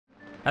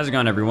How's it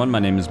going, everyone? My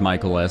name is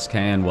Michael SK,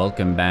 and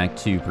welcome back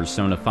to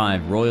Persona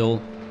 5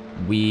 Royal.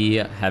 We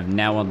have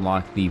now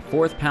unlocked the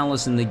 4th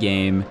palace in the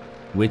game,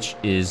 which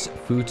is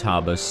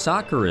Futaba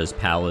Sakura's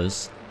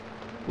palace,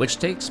 which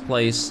takes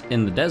place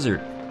in the desert,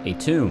 a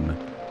tomb.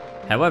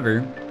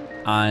 However,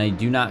 I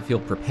do not feel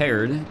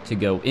prepared to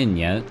go in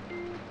yet,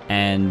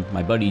 and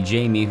my buddy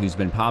Jamie, who's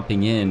been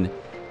popping in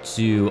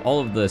to all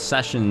of the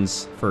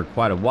sessions for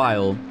quite a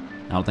while,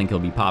 I don't think he'll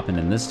be popping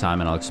in this time,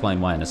 and I'll explain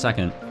why in a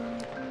second.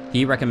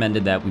 He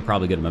recommended that we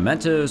probably go to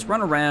Mementos,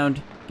 run around,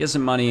 get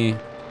some money,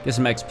 get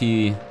some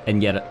XP,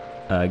 and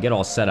get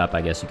all set up,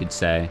 I guess you could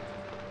say,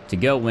 to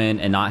go in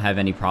and not have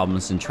any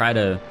problems and try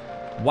to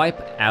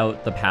wipe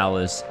out the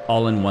palace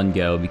all in one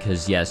go,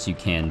 because yes, you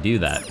can do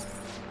that.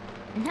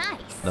 Nice.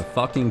 The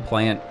fucking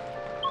plant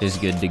is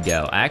good to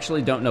go. I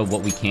actually don't know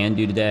what we can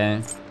do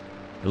today.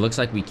 It looks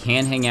like we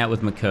can hang out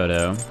with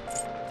Makoto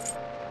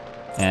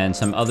and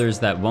some others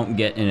that won't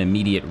get an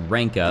immediate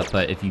rank up,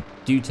 but if you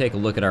do take a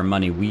look at our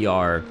money, we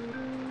are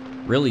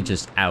really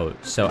just out.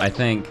 So I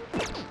think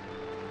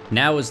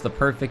now is the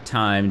perfect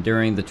time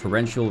during the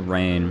torrential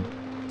rain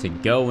to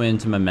go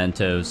into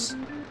Mementos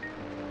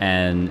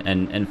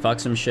and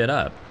fuck some shit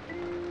up.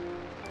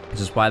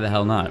 Just why the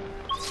hell not?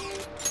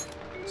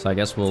 So I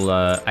guess we'll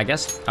I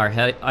guess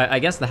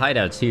the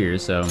hideout's here,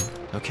 so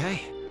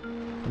okay.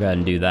 Go ahead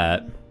and do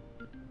that.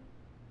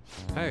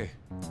 Hey.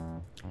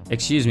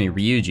 Excuse me,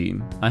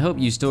 Ryuji. I hope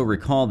you still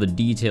recall the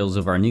details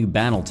of our new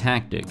battle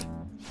tactic.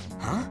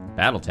 Huh?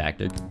 Battle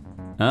tactic?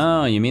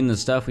 Oh, you mean the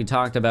stuff we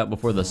talked about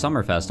before the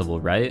summer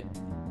festival, right?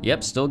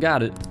 Yep, still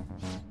got it.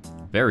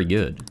 Very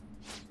good.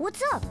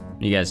 What's up?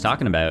 What are you guys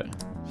talking about?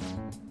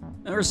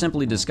 We're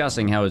simply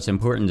discussing how it's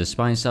important to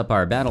spice up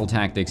our battle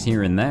tactics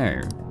here and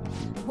there.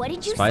 What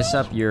did you Spice say?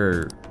 up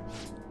your...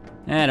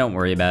 don't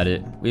worry about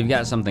it. We've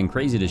got something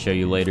crazy to show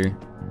you later.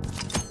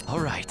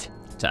 All right.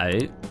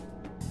 Tight.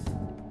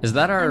 Is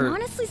that our... I'm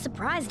honestly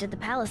surprised at the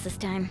palace this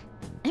time.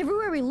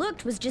 Everywhere we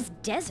looked was just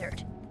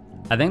desert.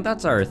 I think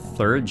that's our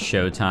 3rd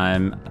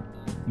showtime.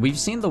 We've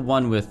seen the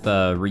one with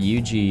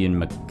Ryuji and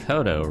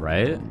Makoto,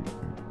 right?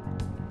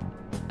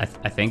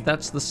 I think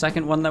that's the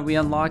 2nd one that we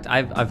unlocked.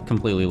 I've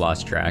completely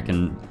lost track,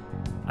 and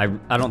I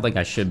don't think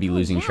I should be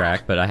losing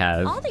track, but I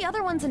have. All the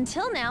other ones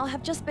until now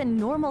have just been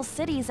normal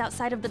cities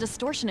outside of the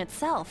distortion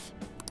itself.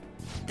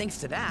 Thanks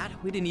to that,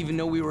 we didn't even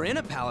know we were in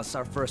a palace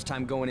our first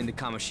time going into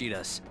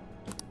Kamoshida's.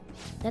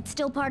 That's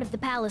still part of the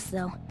palace,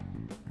 though.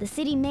 The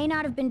city may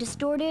not have been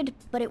distorted,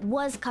 but it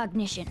was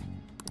cognition.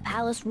 The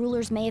palace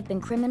rulers may have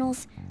been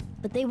criminals,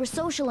 but they were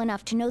social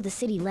enough to know the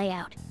city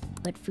layout.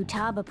 But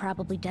Futaba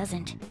probably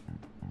doesn't.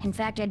 In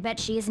fact, I'd bet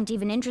she isn't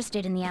even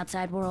interested in the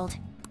outside world.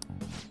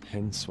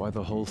 Hence why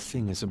the whole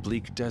thing is a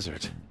bleak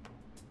desert.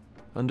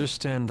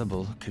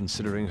 Understandable,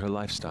 considering her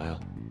lifestyle.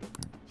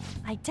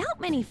 I doubt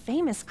many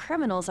famous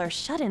criminals are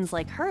shut-ins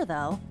like her,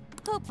 though.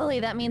 Hopefully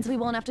that means we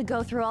won't have to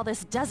go through all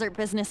this desert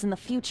business in the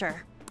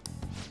future.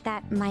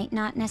 That might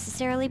not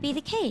necessarily be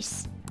the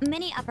case.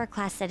 Many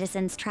upper-class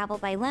citizens travel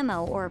by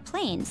limo or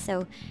plane,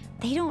 so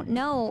they don't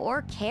know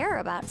or care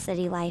about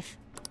city life.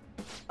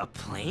 A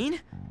plane?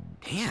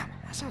 Damn,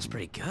 that sounds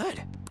pretty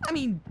good. I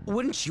mean,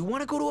 wouldn't you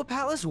want to go to a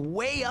palace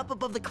way up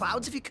above the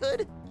clouds if you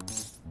could?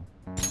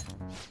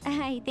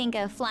 I think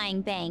a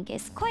flying bank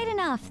is quite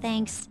enough,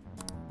 thanks.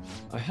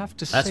 I have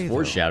to That's say,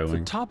 foreshadowing. though,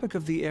 the topic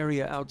of the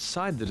area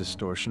outside the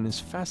distortion is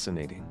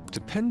fascinating.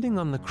 Depending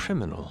on the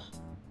criminal,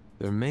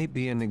 there may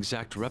be an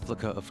exact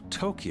replica of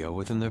Tokyo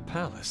within their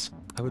palace.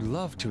 I would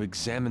love to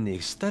examine the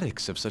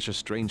aesthetics of such a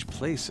strange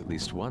place at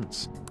least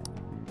once.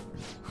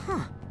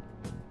 Huh.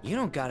 You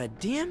don't got a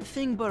damn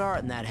thing but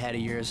art in that head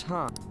of yours,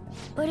 huh?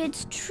 But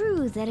it's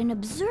true that an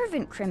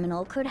observant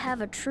criminal could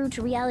have a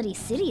true-to-reality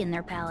city in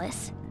their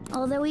palace.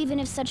 Although even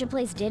if such a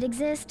place did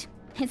exist,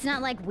 it's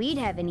not like we'd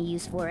have any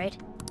use for it.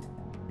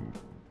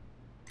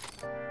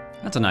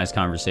 That's a nice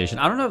conversation.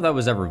 I don't know if that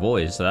was ever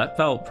voiced, so that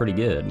felt pretty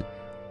good.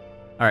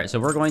 Alright, so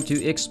we're going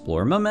to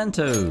explore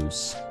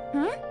Mementos.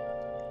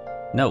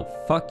 No,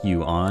 fuck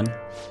you, On.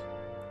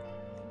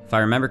 If I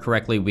remember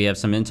correctly, we have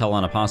some intel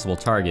on a possible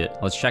target.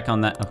 Let's check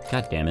on that. Oh,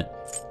 god damn it.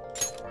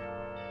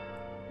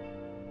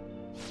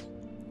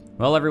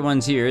 Well,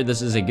 everyone's here.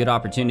 This is a good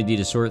opportunity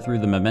to sort through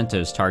the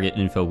Mementos target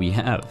info we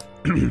have.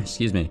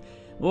 Excuse me.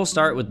 We'll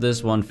start with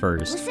this one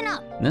first. Listen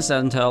up. This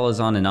intel is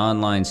on an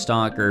online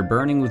stalker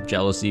burning with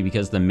jealousy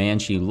because the man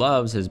she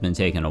loves has been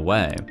taken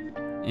away.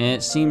 And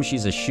it seems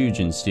she's a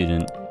Shujin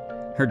student.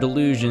 Her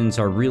delusions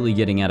are really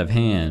getting out of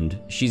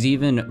hand. She's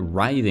even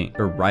writing,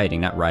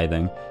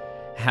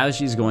 how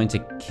she's going to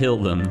kill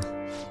them.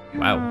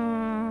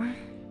 Wow.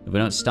 If we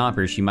don't stop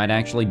her, she might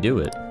actually do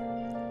it.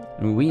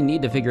 And we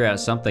need to figure out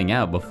something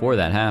out before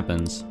that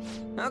happens.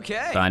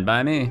 Okay. Fine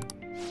by me.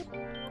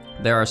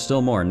 There are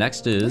still more.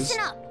 Next is... Listen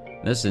up.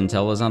 This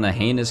intel is on a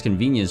heinous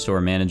convenience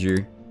store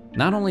manager.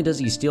 Not only does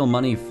he steal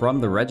money from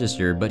the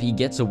register, but he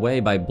gets away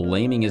by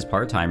blaming his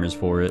part-timers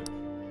for it.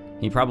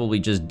 He probably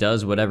just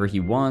does whatever he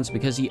wants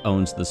because he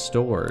owns the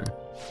store.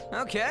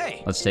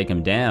 Okay. Let's take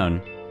him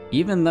down.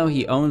 Even though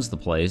he owns the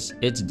place,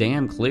 it's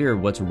damn clear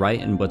what's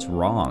right and what's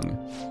wrong.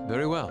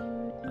 Very well.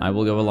 I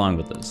will go along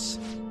with this.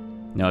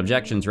 No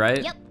objections,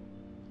 right? Yep.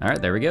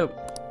 Alright, there we go.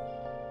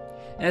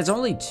 And it's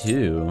only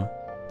 2.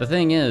 The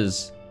thing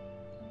is,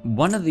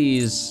 one of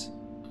these...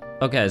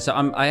 Okay,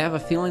 so I have a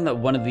feeling that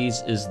one of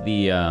these is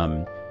the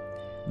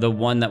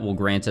one that will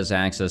grant us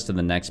access to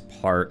the next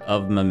part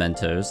of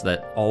Mementos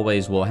that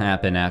always will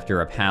happen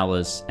after a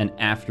palace and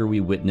after we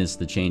witness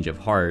the change of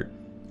heart.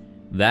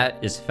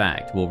 That is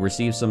fact. We'll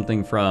receive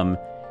something from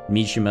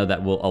Mishima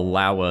that will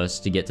allow us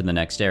to get to the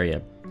next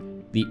area.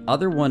 The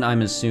other one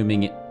I'm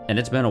assuming, and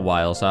it's been a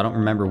while so I don't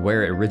remember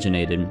where it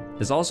originated,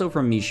 is also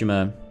from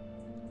Mishima,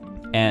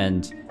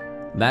 and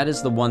that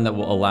is the one that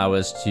will allow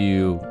us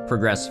to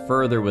progress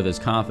further with his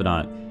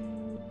confidant.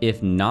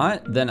 If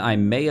not, then I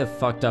may have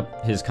fucked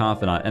up his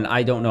confidant, and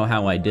I don't know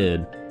how I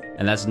did,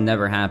 and that's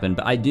never happened,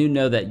 but I do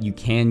know that you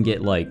can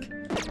get, like,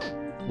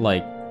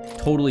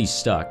 totally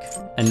stuck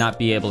and not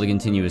be able to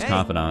continue his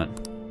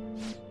confidant.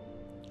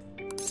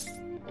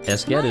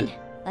 Let's get it.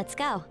 Let's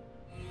go.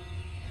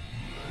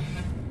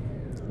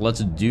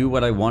 Let's do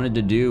what I wanted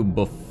to do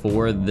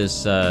before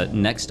this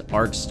next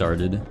arc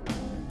started,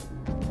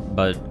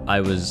 but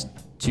I was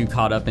too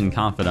caught up in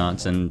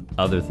confidants and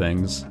other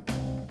things.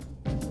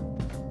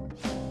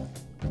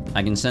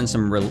 I can sense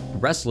some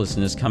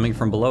restlessness coming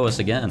from below us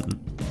again.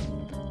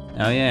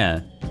 Oh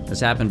yeah, this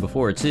happened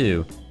before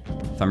too.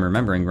 If I'm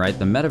remembering right,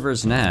 the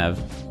metaverse nav.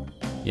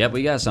 Yep,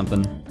 we got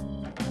something.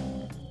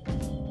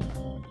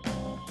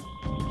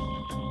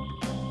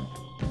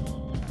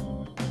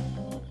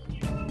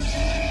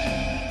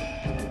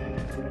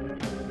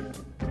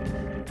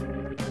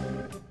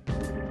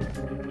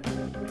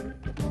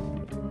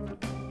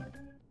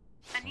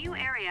 A new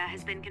area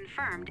has been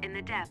confirmed in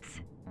the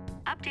depths.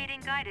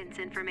 Updating guidance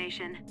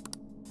information.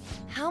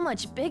 How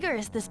much bigger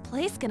is this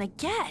place gonna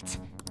get?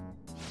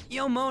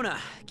 Yo, Mona,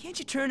 can't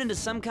you turn into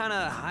some kind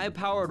of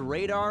high-powered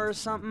radar or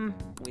something?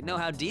 We'd know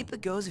how deep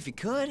it goes if you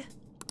could.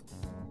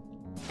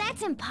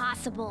 That's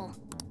impossible.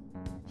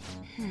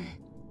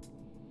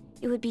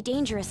 It would be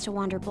dangerous to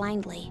wander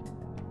blindly.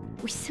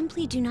 We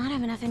simply do not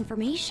have enough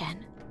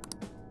information.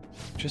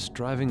 Just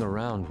driving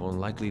around won't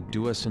likely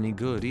do us any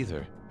good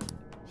either.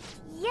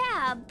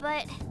 Yeah,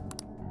 but...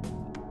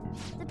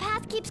 the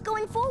path keeps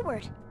going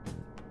forward.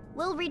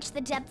 We'll reach the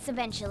depths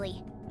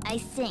eventually, I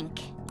think.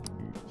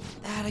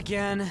 That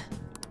again.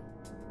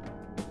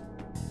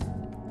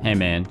 Hey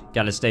man,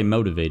 gotta stay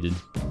motivated.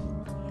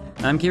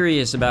 I'm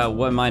curious about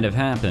what might have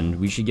happened.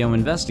 We should go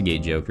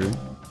investigate, Joker.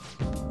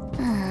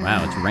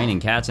 Wow, it's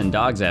raining cats and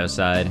dogs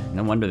outside.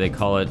 No wonder they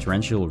call it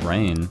torrential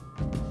rain.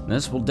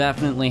 This will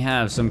definitely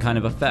have some kind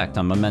of effect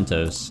on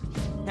Mementos.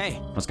 Hey.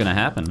 What's gonna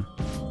happen?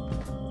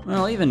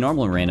 Well, even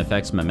normal rain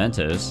affects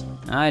Mementos.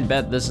 I'd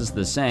bet this is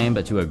the same,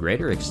 but to a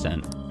greater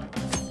extent.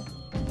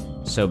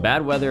 So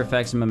bad weather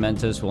effects in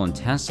Mementos will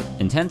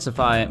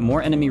intensify,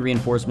 more enemy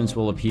reinforcements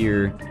will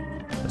appear,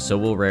 but so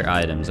will rare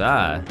items.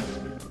 Ah.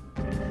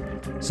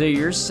 So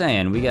you're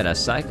saying we gotta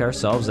psych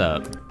ourselves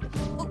up.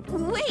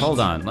 Wait! Hold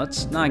on,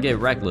 let's not get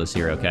reckless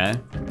here, okay?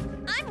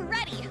 I'm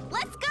ready!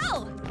 Let's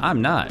go!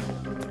 I'm not.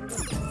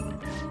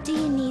 Do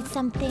you need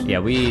something? Yeah,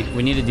 we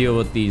need to deal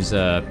with these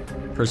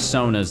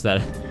personas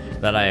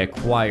that I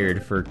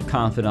acquired for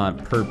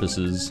confidant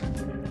purposes,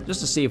 just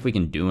to see if we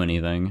can do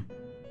anything.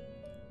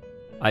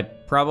 I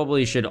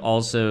probably should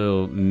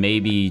also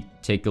maybe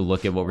take a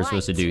look at what we're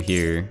supposed to do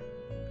here.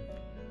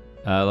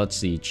 Let's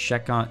see,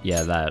 check on,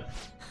 yeah, that.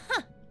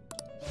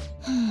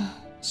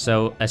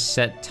 So, a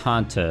set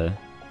Tanta.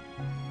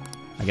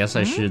 I guess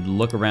I should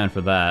look around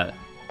for that.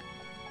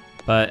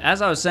 But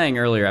as I was saying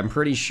earlier, I'm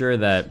pretty sure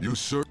that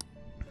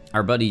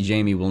our buddy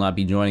Jamie will not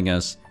be joining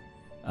us.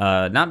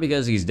 Not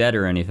because he's dead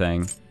or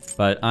anything,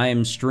 but I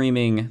am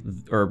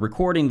streaming, or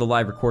recording the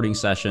live recording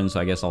session, so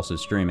I guess also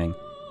streaming.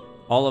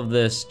 All of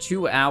this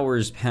 2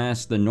 hours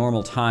past the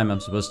normal time I'm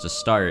supposed to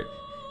start.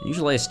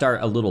 Usually I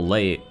start a little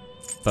late,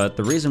 but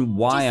the reason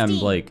why I'm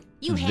like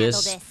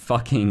this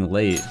fucking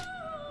late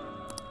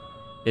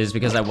is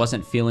because I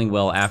wasn't feeling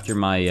well after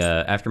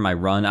my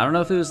run. I don't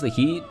know if it was the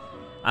heat.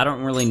 I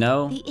don't really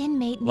know. The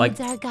inmate Like,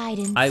 needs our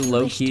guidance. I to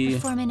low-key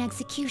perform an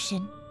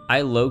execution.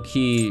 I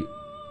low-key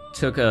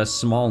took a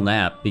small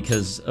nap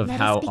because of Let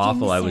how us begin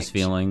awful the I was search.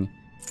 feeling.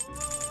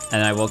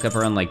 And I woke up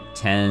around like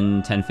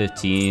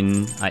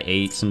 10:15. I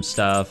ate some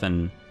stuff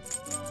and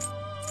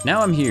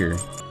now I'm here.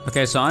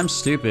 Okay, so I'm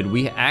stupid.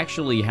 We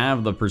actually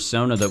have the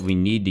persona that we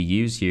need to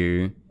use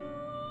here,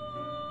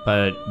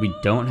 but we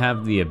don't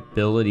have the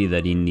ability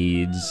that he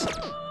needs.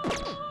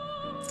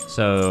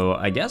 So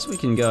I guess we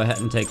can go ahead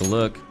and take a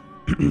look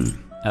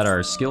at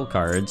our skill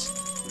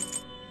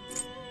cards.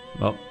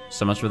 Well,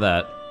 so much for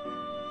that.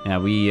 Yeah,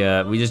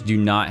 we just do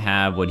not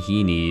have what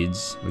he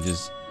needs, which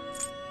is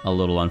a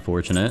little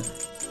unfortunate.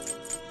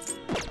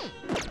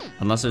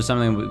 Unless there's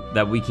something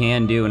that we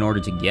can do in order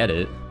to get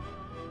it.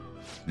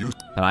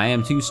 But I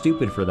am too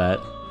stupid for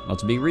that.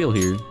 Let's be real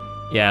here.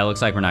 Yeah, it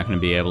looks like we're not going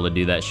to be able to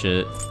do that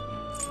shit.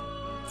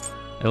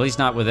 At least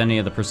not with any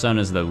of the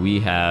personas that we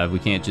have. We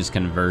can't just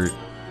convert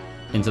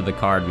into the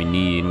card we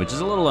need, which is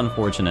a little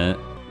unfortunate.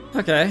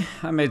 Okay,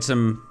 I made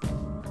some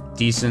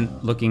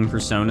decent looking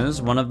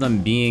personas. One of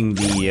them being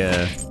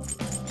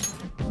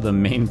the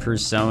main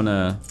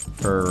persona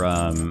for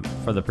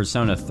the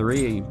Persona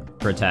 3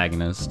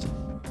 protagonist.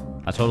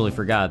 I totally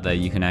forgot that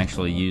you can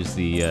actually use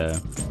the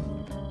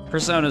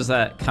personas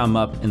that come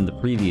up in the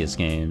previous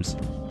games.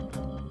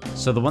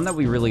 So the one that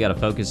we really got to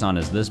focus on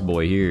is this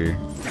boy here.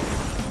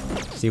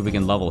 See if we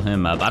can level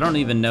him up. I don't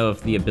even know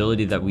if the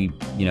ability that we,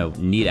 you know,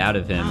 need out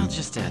of him I'll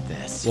just add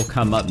this. will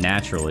come up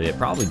naturally. It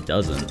probably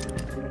doesn't,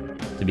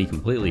 to be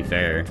completely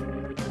fair.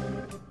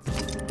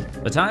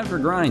 But time for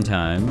grind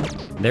time.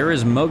 There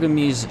is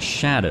Mogami's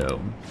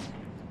shadow.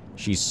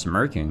 She's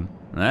smirking.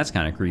 That's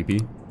kind of creepy.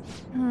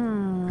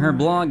 Her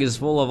blog is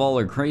full of all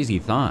her crazy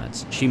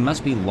thoughts. She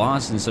must be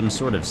lost in some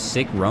sort of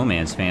sick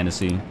romance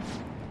fantasy.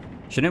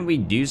 Shouldn't we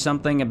do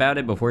something about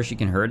it before she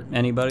can hurt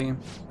anybody?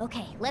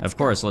 Okay, let's Of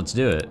course, let's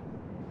do it.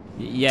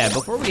 Yeah,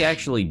 before we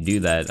actually do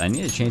that, I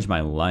need to change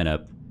my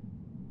lineup.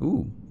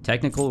 Ooh,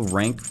 technical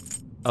rank.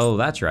 Oh,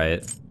 that's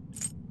right.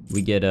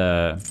 We get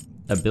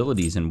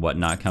abilities and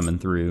whatnot coming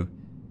through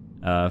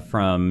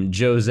from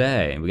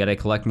Jose. We gotta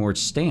collect more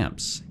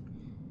stamps.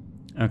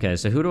 Okay,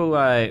 so who do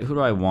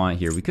I want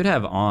here? We could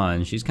have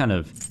On. She's kind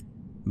of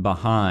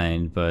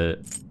behind,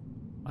 but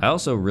I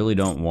also really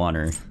don't want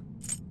her.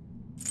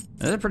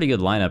 That's a pretty good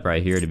lineup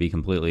right here, to be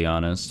completely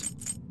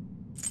honest.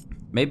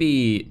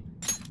 Maybe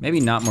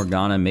not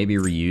Morgana, maybe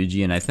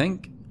Ryuji, and I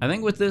think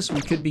with this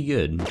we could be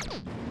good,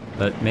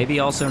 but maybe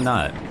also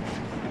not.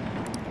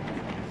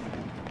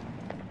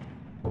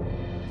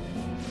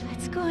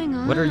 What's going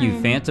on? What are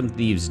you Phantom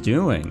Thieves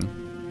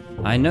doing?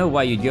 I know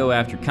why you'd go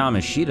after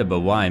Kamoshida, but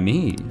why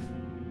me?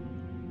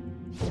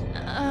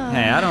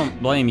 Hey, I don't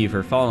blame you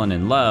for falling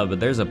in love, but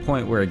there's a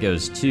point where it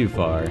goes too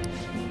far.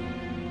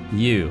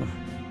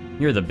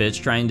 You're the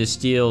bitch trying to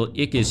steal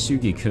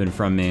Ikisugi-kun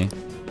from me.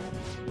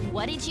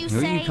 What did you Who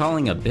say? are you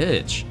calling a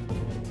bitch?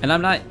 And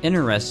I'm not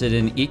interested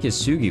in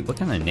Ikisugi. What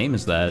kind of name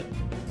is that?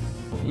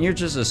 You're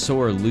just a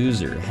sore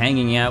loser,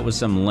 hanging out with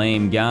some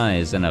lame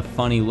guys and a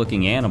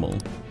funny-looking animal.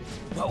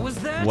 What was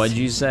that? What'd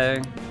you say?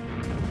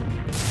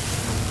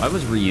 Why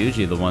was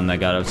Ryuji the one that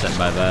got upset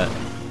by that?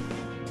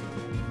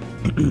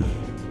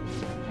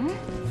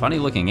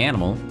 Funny-looking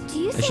animal?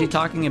 Is she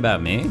talking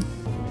about me?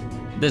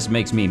 This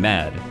makes me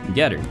mad.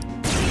 Get her.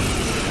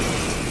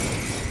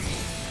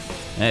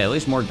 Hey, at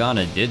least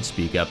Morgana did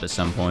speak up at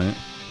some point.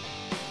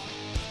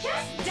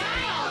 Just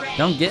die already!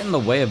 Don't get in the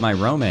way of my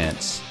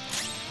romance.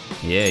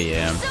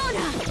 Yeah.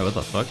 Oh, what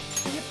the fuck?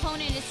 The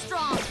opponent is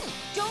strong.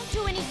 Don't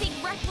do anything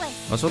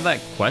reckless. What's with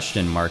that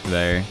question mark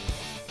there?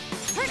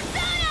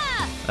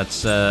 Persona!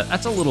 That's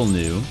a little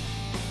new.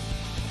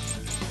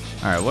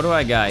 Alright, what do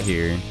I got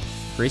here?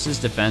 Increases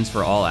defense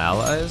for all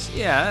allies?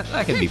 Yeah,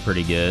 that could be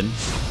pretty good.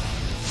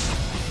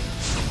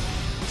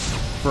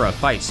 For a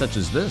fight such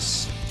as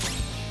this.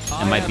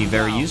 It might be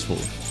very useful.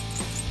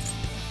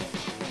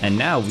 And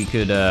now we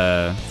could,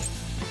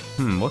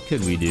 what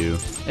could we do?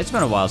 It's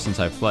been a while since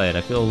I've played.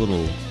 I feel a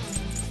little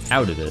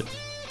out of it.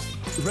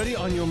 Ready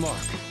on your mark.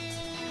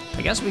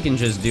 I guess we can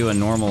just do a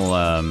normal,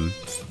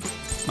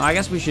 I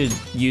guess we should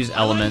use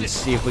elements,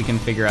 see if we can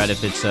figure out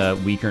if it's,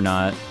 weak or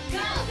not.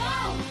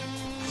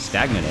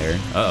 Stagnant air.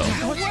 Uh-oh.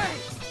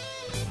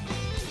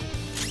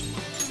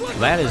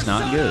 That is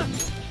not good.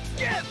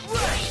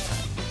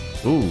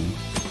 Ooh.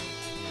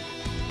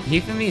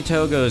 Hifumi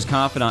Togo's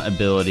confidant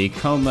ability,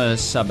 Koma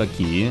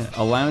Sabaki,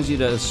 allows you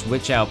to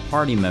switch out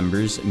party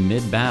members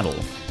mid-battle.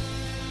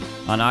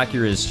 On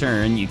Akira's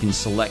turn, you can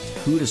select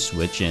who to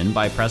switch in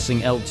by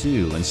pressing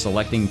L2 and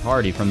selecting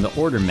party from the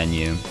order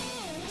menu.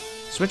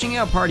 Switching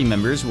out party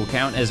members will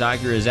count as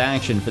Akira's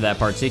action for that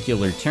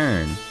particular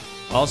turn.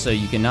 Also,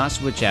 you cannot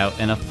switch out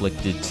an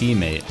afflicted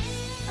teammate.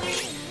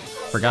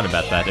 Forgot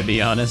about that, to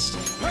be honest.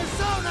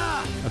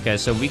 Okay,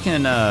 so we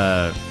can,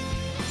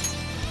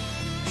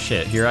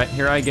 shit, here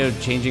I go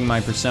changing my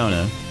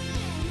persona.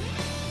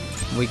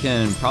 We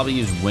can probably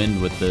use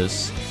wind with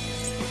this.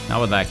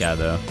 Not with that guy,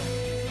 though.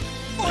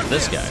 With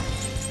this guy.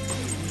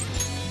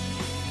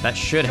 That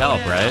should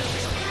help, right?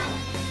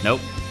 Nope.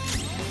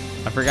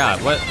 I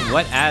forgot.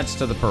 What adds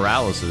to the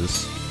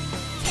paralysis?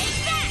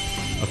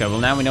 Okay, well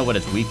now we know what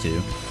it's weak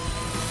to.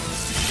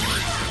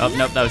 Oh,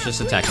 nope, that was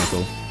just a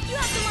technical.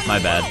 My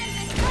bad.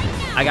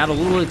 I got a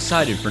little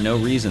excited for no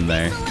reason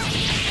there.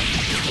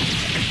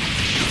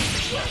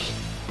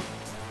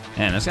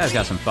 Man, this guy's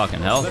got some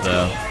fucking health,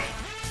 though.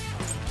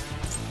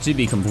 To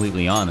be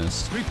completely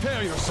honest.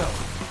 Prepare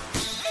yourself.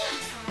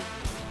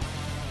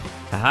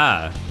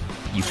 Haha,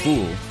 you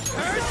fool.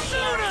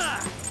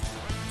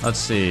 Let's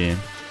see.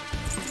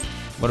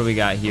 What do we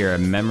got here? A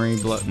memory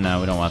blow?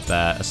 No, we don't want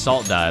that.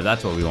 Assault dive,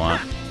 that's what we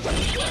want.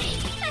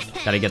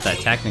 Gotta get that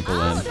technical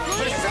in.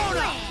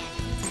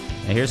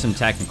 And here's some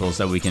technicals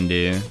that we can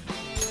do.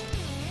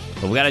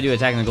 But we gotta do a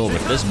technical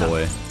with this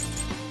boy.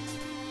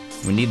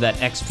 We need that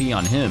XP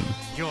on him.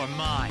 You're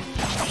mine.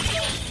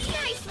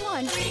 Nice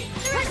one!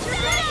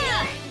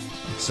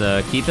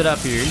 Let's keep it up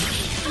here.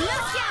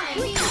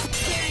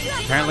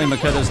 Apparently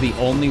Makoto's the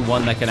only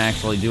one that can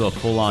actually do a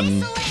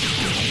full-on,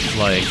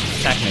 like,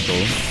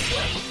 technical.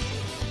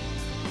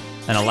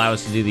 and allow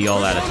us to do the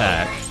all-out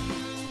attack.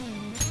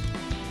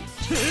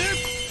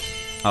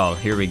 Oh,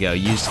 here we go.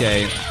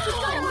 Yusuke,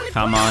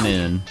 come on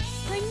in.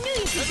 I knew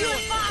you could do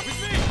it, Fox!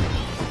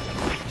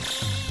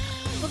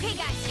 Okay,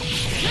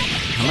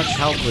 guys. How much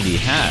health would he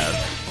have?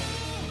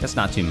 That's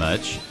not too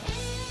much.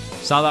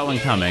 Saw that one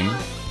coming.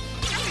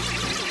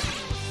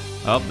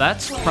 Oh,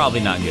 that's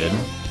probably not good.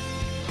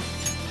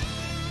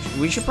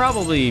 We should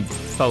probably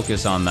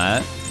focus on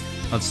that.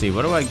 Let's see,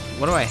 what do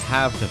I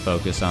have to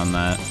focus on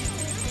that?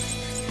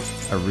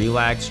 A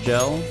relax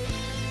gel?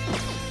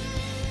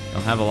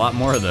 Don't have a lot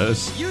more of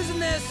those. Using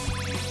this.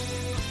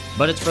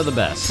 But it's for the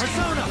best.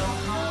 Persona.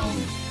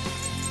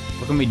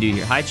 What can we do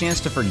here? High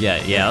chance to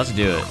forget. Yeah, let's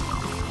do it.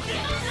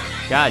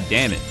 God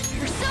damn it.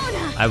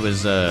 Persona! I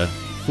was,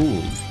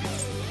 fooled.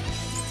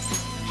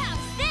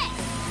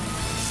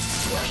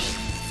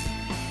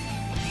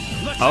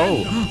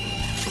 Oh,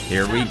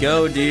 here we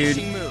go, dude.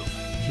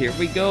 Here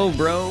we go,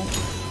 bro.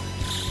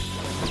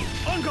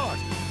 On guard!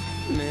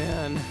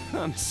 Man,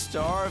 I'm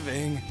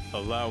starving.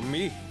 Allow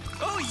me.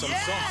 Oh Some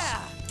yeah!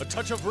 sauce. A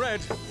touch of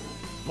red.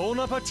 Bon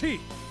appetit.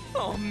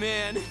 Oh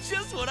man,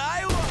 just what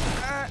I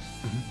want.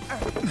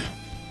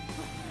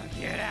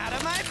 Get out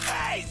of my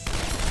face!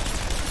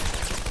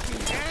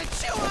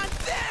 Chew on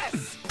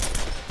this!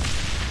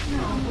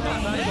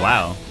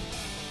 Wow.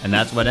 And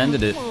that's what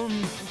ended it.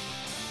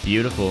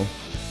 Beautiful.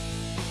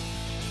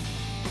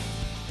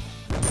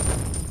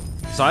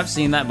 So I've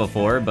seen that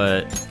before,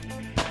 but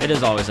it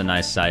is always a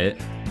nice sight.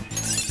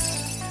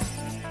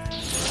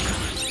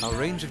 Our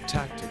range of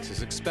tactics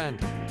is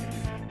expanding.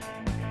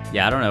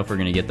 Yeah, I don't know if we're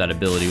gonna get that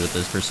ability with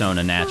this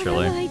persona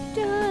naturally. What have I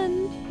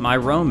done? My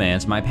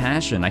romance, my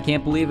passion. I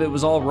can't believe it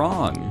was all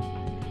wrong.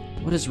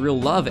 What is real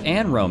love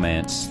and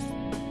romance?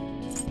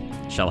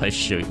 Shall I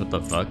shoot? What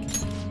the fuck?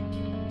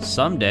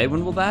 Someday,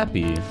 when will that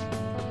be?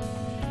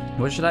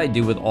 What should I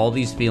do with all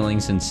these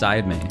feelings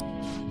inside me?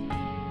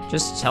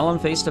 Just tell them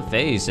face to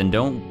face and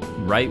don't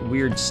write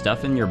weird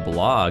stuff in your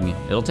blog.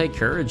 It'll take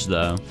courage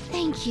though.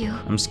 Thank you.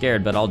 I'm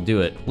scared, but I'll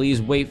do it.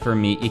 Please wait for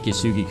me,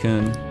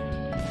 Ikisugi-kun.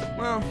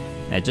 Well,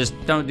 Yeah, just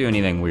don't do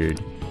anything weird.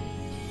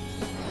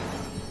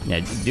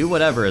 Yeah, do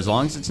whatever as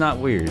long as it's not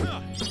weird.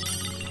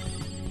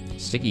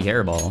 Sticky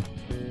hairball.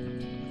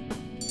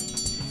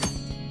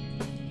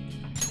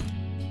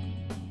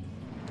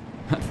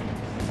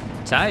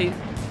 Tight.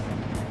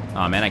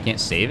 Oh man, I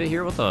can't save it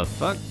here? What the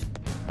fuck?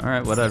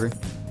 Alright, whatever.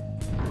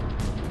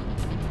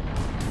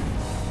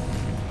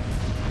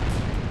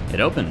 It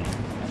opened.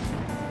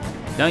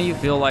 Don't you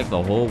feel like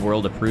the whole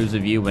world approves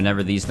of you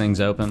whenever these things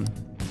open?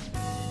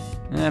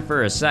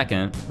 For a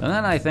second, but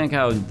then I think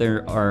how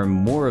there are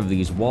more of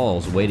these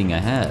walls waiting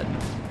ahead.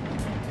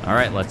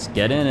 Alright, let's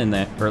get in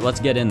there,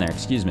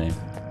 excuse me.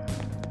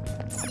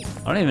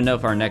 I don't even know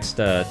if our next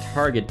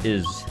target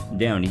is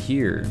down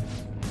here.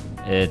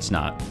 It's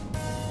not.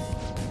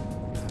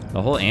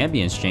 The whole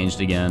ambience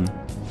changed again.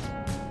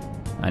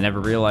 I never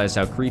realized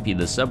how creepy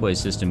the subway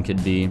system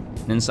could be.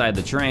 Inside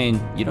the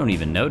train, you don't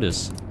even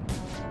notice.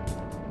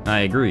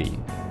 I agree.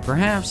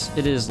 Perhaps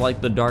it is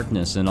like the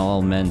darkness in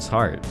all men's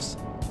hearts.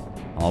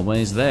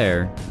 Always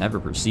there, never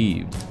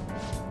perceived.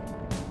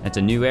 It's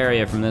a new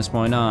area from this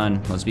point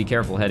on. Let's be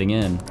careful heading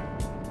in.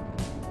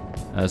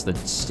 Is the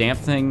stamp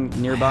thing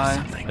nearby?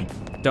 I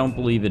don't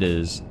believe it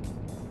is.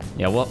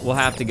 Yeah, we'll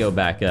have to go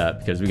back up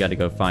because we got to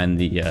go find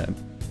the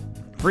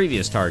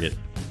previous target.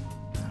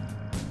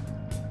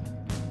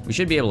 We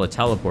should be able to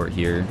teleport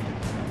here.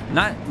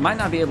 Might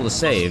not be able to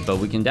save, but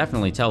we can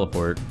definitely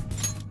teleport.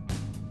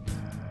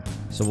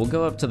 So we'll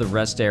go up to the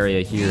rest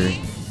area here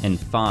in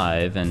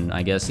 5, and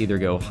I guess either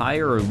go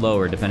higher or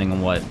lower depending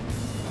on what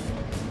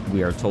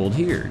we are told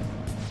here.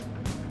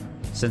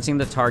 Sensing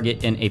the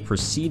target in a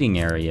preceding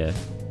area.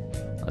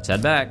 Let's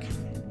head back.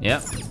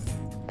 Yep.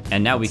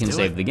 And now we can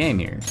save the game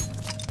here.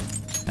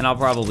 And I'll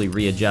probably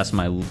readjust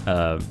my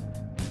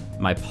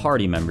my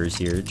party members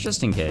here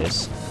just in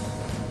case.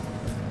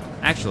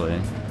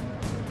 Actually,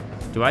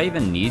 do I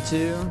even need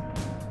to?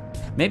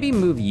 Maybe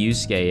move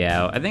Yusuke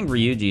out. I think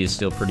Ryuji is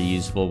still pretty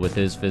useful with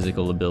his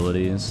physical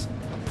abilities.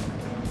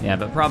 Yeah,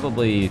 but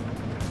probably...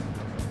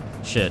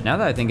 Shit, now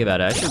that I think about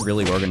it, I should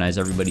really organize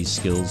everybody's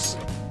skills.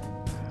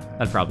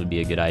 That'd probably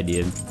be a good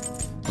idea.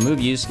 I'll move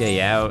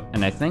Yusuke out,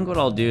 and I think what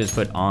I'll do is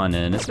put An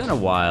in. It's been a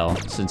while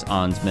since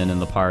An's been in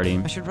the party.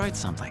 I should write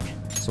something.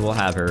 So we'll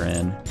have her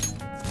in.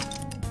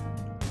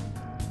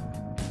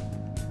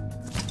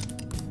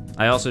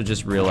 I also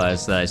just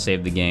realized that I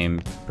saved the game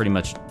pretty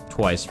much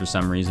twice for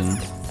some reason.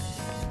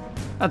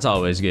 That's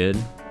always good.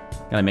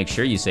 Gotta make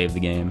sure you save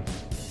the game.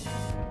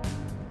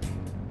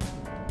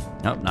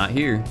 Nope, not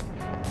here.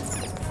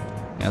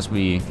 Guess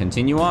we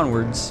continue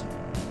onwards.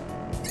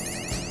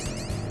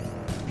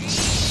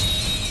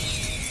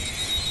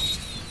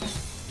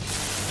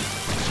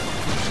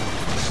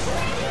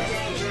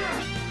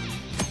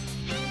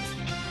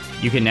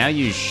 You can now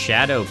use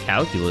Shadow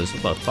Calculus.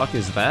 What the fuck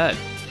is that?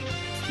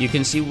 You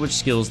can see which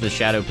skills the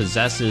Shadow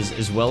possesses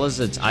as well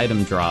as its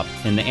item drop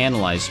in the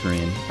Analyze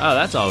screen. Oh,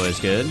 that's always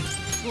good.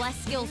 Less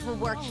skills will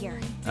work here.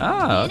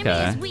 Oh, The enemy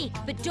okay. is weak,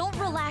 but don't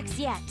relax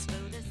yet.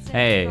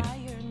 Hey,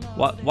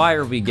 why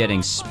are we getting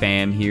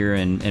spam here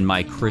in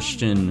my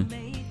Christian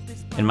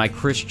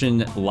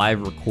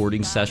live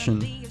recording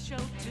session?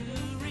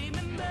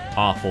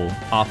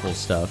 Awful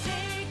stuff.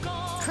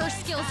 Curse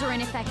skills are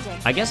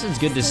ineffective. I guess it's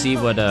good to see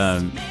what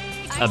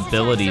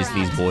abilities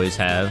these boys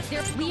have.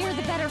 We are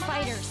the better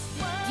fighters.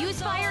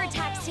 Use fire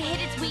attacks to hit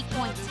its weak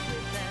points.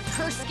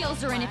 Curse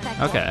skills are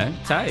ineffective. Okay,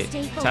 tight.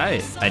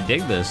 I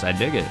dig this. I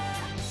dig it.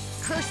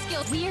 Curse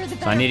skills. We are the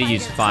better So I need to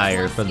use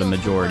fire for the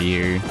majority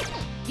here.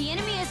 The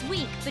enemy is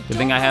weak, but Good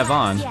thing I have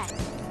on. yet.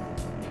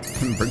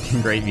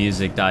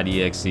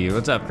 Greatmusic.exe.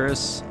 What's up,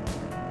 Chris?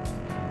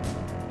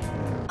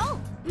 Oh,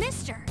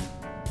 mister.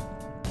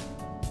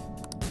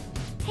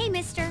 Hey,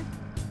 mister.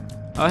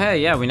 Oh hey,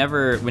 yeah, we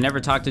never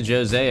talked to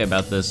Jose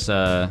about this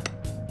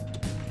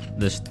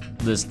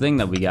this thing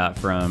that we got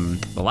from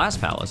the last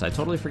palace. I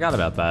totally forgot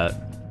about that.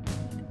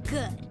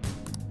 Good.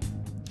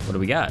 What do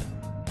we got?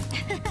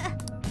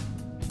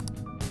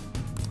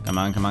 Come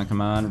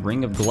on.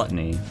 Ring of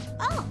Gluttony.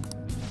 Oh.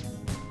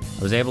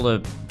 I was able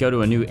to go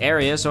to a new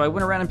area, so I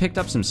went around and picked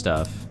up some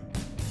stuff.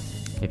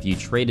 If you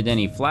traded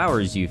any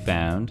flowers you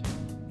found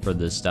for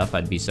this stuff,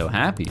 I'd be so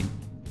happy.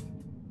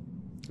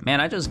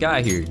 Man, I just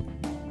got here.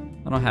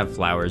 I don't have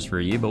flowers for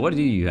you, but what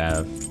do you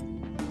have?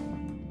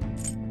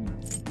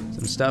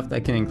 Some stuff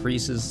that can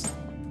increase his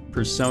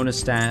persona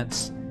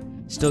stats.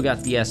 Still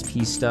got the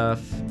SP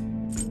stuff.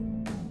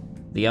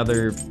 The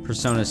other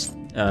persona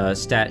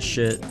stat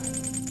shit.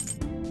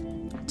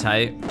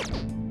 Tight.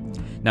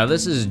 Now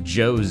this is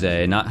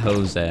Jose, not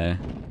Jose.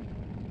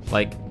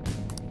 Like,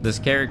 this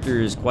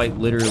character is quite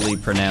literally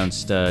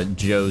pronounced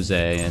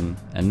Jose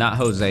and not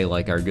Jose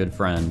like our good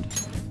friend.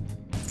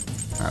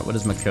 Alright, what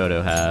does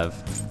Makoto have?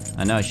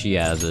 I know she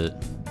has it.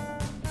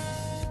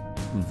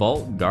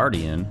 Vault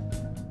Guardian.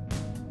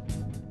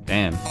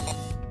 Damn.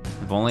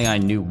 If only I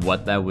knew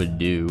what that would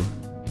do.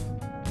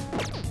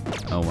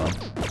 Oh well.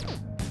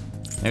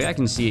 Maybe I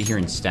can see it here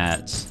in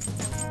stats.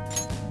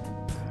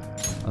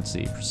 Let's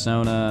see,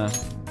 persona,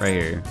 right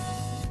here.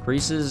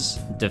 Increases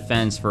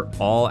defense for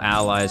all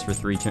allies for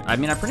 3 turns. I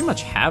mean, I pretty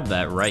much have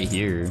that right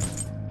here.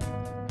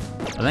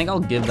 I think I'll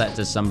give that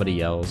to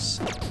somebody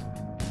else.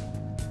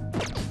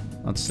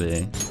 Let's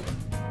see.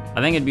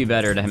 I think it'd be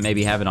better to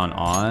maybe have it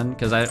on,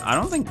 because I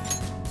don't think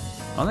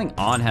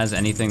on has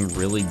anything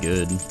really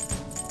good.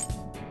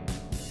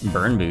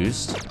 Burn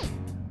boost.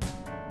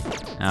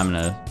 I'm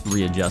gonna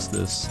readjust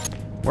this.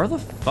 Where the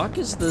fuck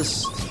is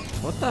this?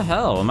 What the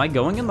hell? Am I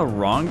going in the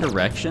wrong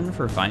direction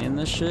for finding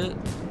this shit?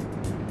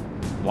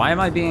 Why am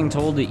I being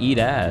told to eat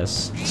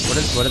ass?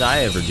 What did I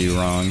ever do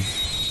wrong?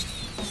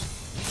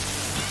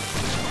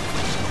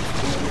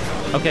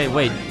 Okay,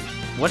 wait.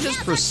 What does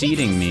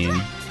preceding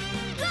mean?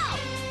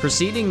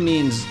 Preceding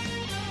means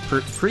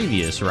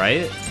previous,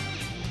 right?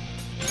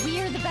 We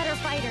are the better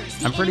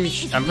fighters. I'm pretty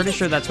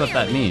sure that's what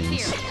that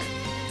means.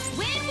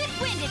 Win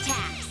with wind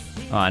attacks.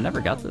 Oh, I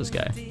never got this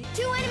guy.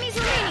 2 enemies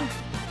remaining.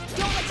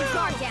 Don't let your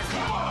guard down.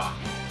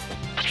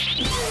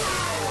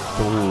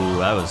 Ooh,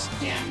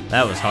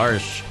 that was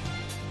harsh.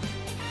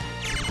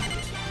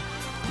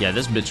 Yeah,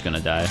 this bitch gonna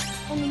die.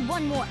 Only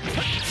one more.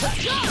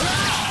 Let's go.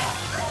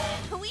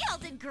 We all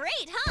did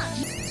great,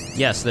 huh?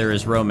 Yes, there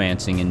is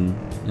romancing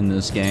in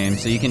this game,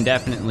 so you can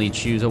definitely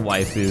choose a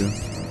waifu.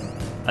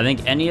 I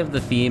think any of the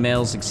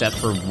females except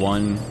for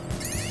one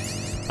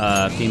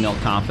female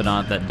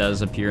confidant that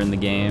does appear in the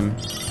game,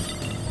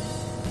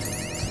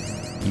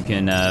 you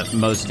can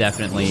most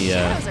definitely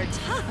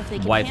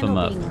wipe them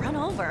up. Run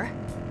over.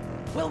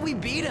 Well, we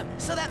beat him,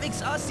 so that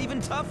makes us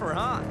even tougher,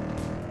 huh?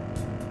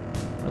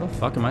 Where the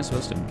fuck am I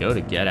supposed to go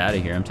to get out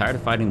of here? I'm tired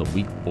of fighting the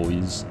weak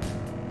boys.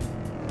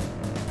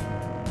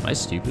 Am I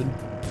stupid?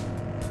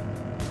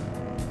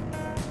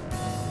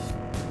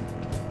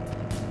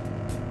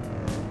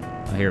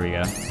 Oh, here we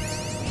go.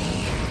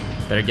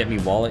 Better get me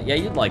wallet. Yeah,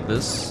 you'd like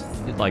this.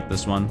 You'd like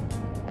this one.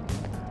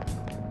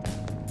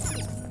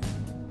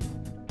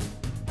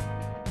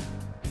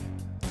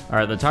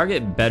 Alright, the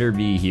target better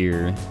be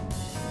here.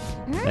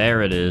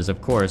 There it is, of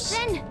course.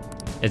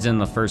 It's in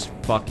the first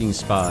fucking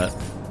spot.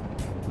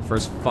 The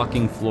first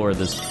fucking floor of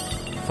this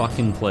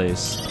fucking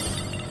place.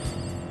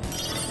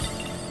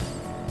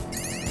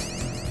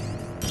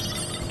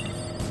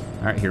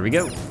 Alright, here we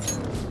go.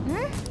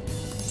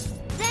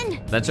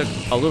 That took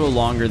a little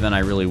longer than I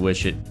really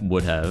wish it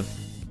would have.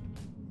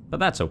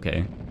 But that's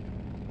okay.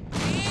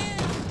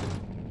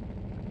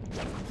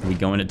 Are we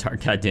going to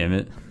dark? God damn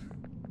it.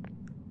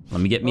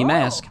 Let me get me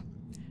mask.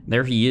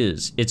 There he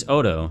is. It's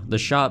Odo, the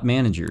shop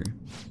manager.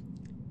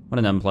 What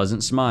an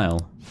unpleasant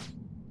smile.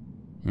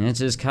 And it's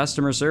his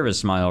customer service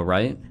smile,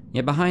 right?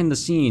 Yet behind the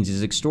scenes,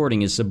 he's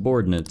extorting his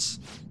subordinates.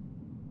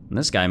 And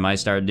this guy might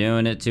start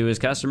doing it to his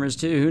customers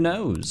too, who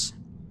knows?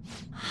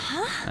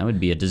 That would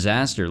be a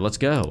disaster. Let's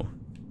go.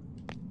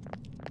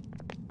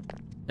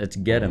 Let's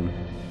get him.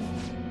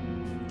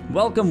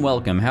 Welcome,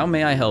 welcome. How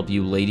may I help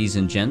you, ladies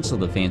and gents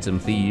of the Phantom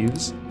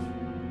Thieves?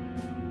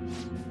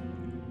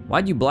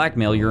 Why'd you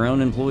blackmail your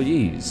own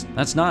employees?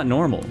 That's not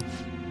normal.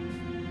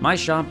 My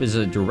shop is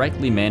a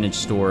directly managed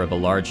store of a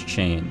large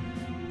chain.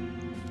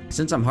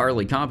 Since I'm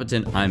hardly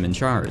competent, I'm in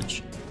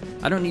charge.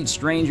 I don't need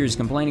strangers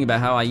complaining about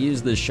how I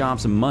use this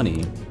shop's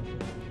money.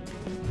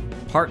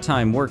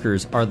 Part-time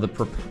workers are the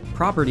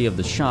property of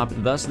the shop,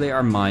 thus they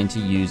are mine to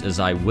use as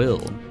I will.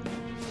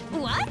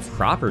 What?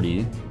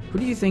 Property? Who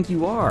do you think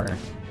you are?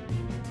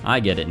 I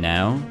get it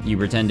now. You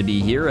pretend to be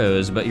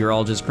heroes, but you're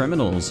all just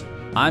criminals.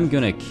 I'm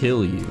gonna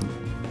kill you.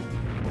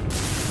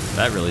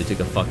 That really took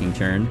a fucking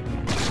turn.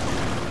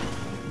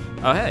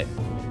 Oh, hey.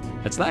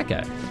 It's that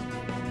guy.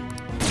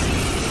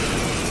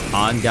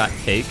 On got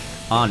cake.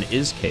 On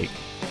is cake.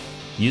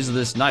 Use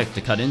this knife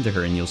to cut into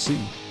her and you'll see.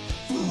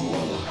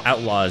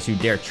 Outlaws who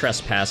dare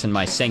trespass in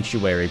my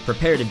sanctuary,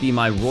 prepare to be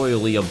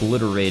royally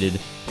obliterated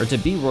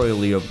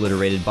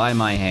by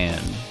my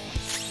hand.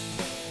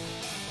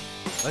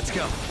 Let's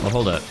go. Well,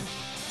 hold up.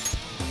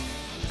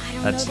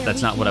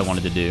 That's not what I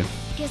wanted to do.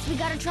 Guess we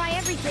gotta try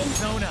everything.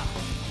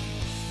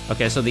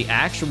 Okay, so the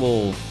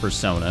actual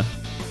persona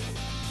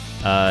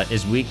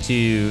is weak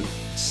to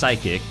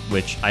psychic,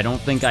 which I don't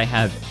think I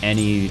have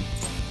any.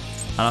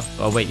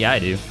 Oh wait, yeah I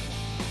do.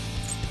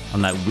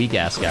 I'm that weak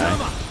ass guy.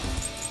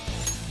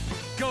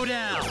 Go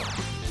down.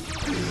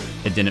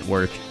 It didn't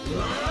work.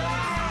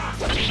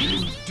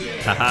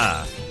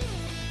 Haha.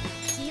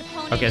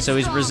 Okay, so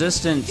he's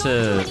resistant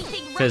to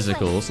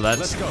physical, so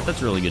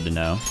that's really good to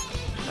know.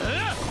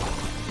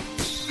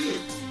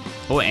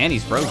 Oh, and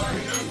he's frozen.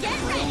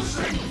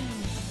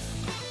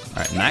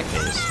 Alright, in that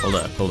case, hold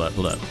up.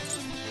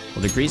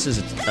 Well, decrease his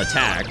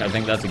attack. I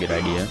think that's a good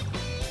idea.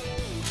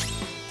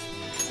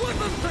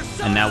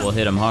 And now we'll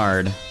hit him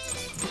hard.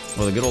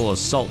 Well, the good old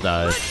assault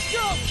dive. Let's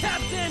go,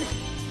 Captain.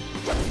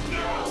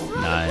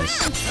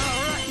 Nice.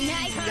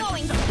 Nice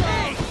going,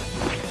 Skull.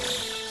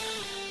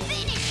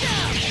 Finish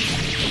him.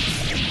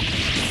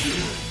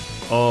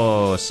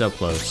 Oh, so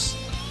close.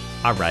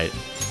 All right.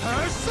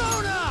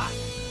 Persona.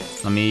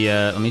 Let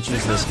me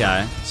choose this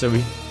guy so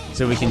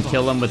we can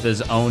kill him with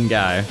his own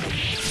guy.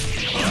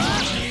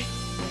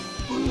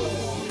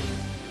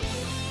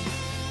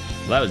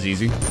 Well, that was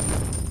easy.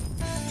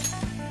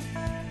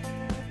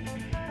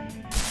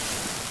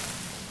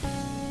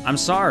 I'm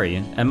sorry,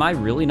 am I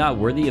really not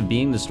worthy of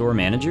being the store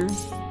manager?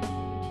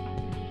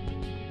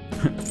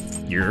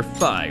 You're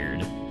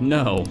fired.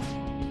 No.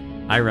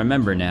 I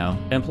remember now.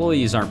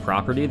 Employees aren't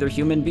property, they're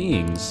human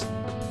beings.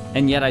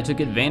 And yet I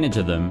took advantage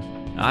of them.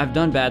 I've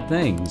done bad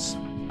things.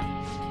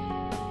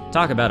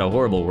 Talk about a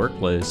horrible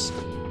workplace.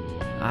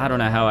 I don't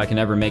know how I can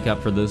ever make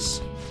up for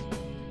this.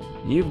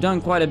 You've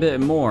done quite a bit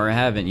more,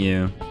 haven't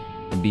you?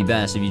 It'd be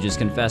best if you just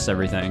confess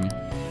everything.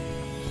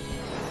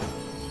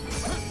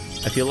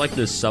 I feel like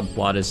this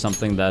subplot is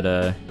something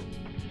that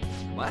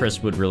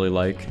Chris would really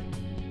like.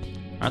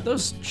 Aren't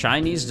those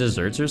Chinese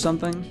desserts or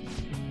something?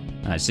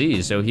 I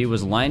see, so he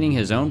was lining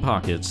his own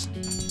pockets.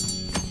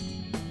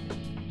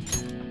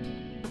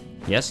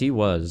 Yes, he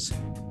was.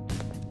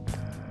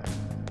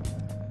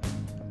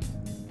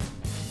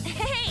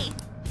 Hey!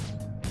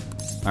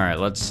 Alright,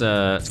 let's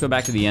go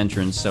back to the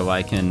entrance so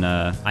I can,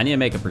 I need to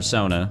make a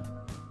persona.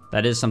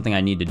 That is something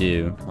I need to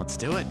do. Let's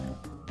do it.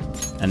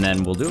 And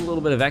then we'll do a little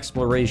bit of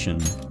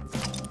exploration.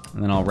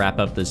 And then I'll wrap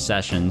up this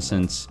session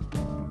since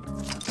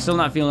still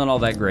not feeling all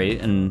that great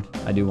and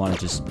I do want to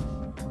just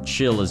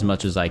chill as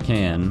much as I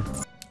can.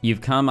 You've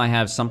come, I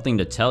have something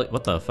to tell you.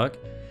 What the fuck?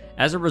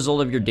 As a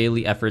result of your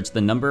daily efforts, the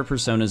number of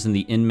personas in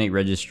the inmate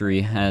registry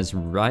has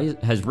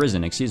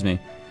risen, excuse me.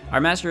 Our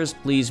master is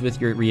pleased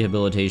with your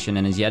rehabilitation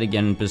and has yet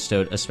again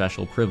bestowed a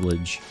special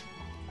privilege.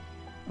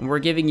 We're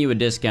giving you a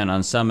discount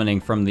on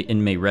summoning from the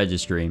inmate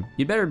registry.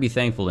 You'd better be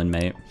thankful,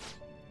 inmate.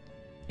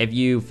 If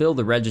you fill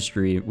the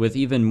registry with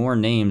even more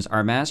names,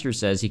 our master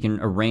says he can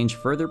arrange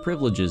further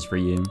privileges for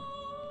you.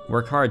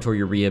 Work hard toward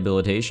your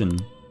rehabilitation.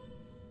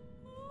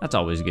 That's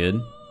always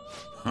good.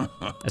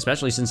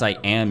 Especially since I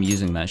am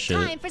using that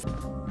shit.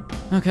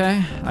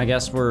 Okay, I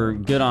guess we're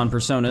good on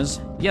personas,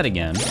 yet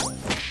again.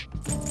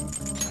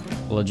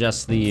 We'll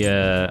adjust the,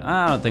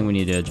 I don't think we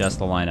need to adjust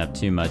the lineup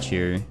too much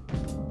here.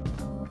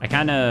 I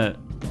kinda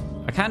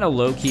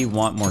low-key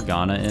want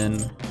Morgana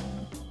in.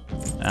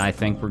 And I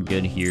think we're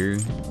good here.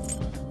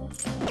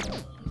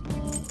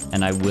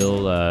 And I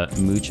will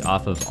mooch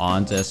off of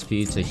On's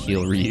SP to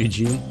heal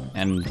Ryuji,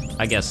 and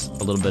I guess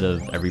a little bit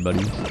of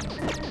everybody.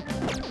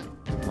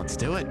 Let's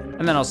do it.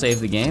 And then I'll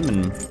save the game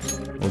and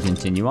we'll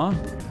continue on.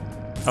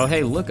 Oh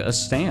hey, look, a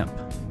stamp.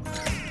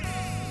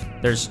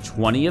 There's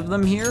 20 of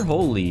them here?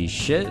 Holy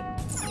shit.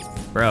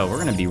 Bro, we're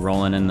gonna be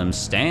rolling in them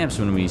stamps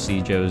when we see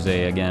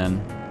Jose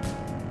again.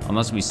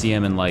 Unless we see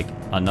him in like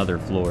another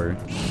floor.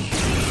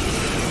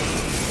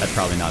 That'd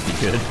probably not be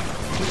good.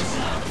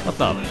 What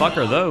the fuck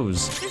are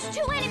those? There's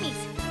 2 enemies.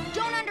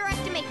 Don't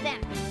underestimate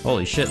them.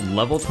 Holy shit,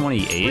 level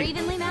 28? We're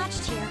evenly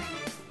matched here.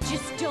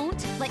 Just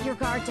don't let your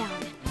guard down.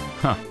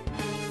 Huh.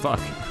 Fuck.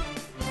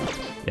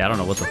 Yeah, I don't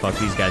know what the fuck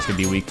these guys could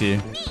be weak to.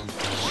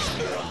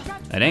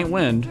 It ain't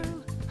wind.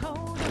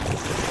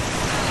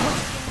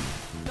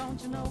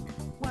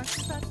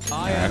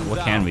 Alright, what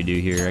can we do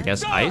here? I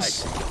guess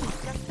ice?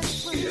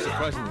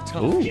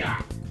 Ooh.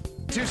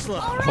 Too slow.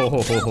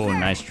 Oh,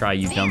 nice try,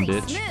 you dumb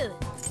bitch.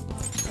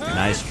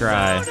 Nice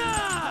try.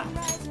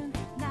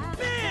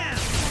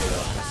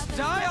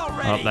 Die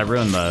already. Oh, that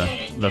ruined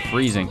the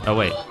freezing. Oh,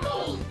 wait.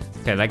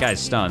 Okay, that guy's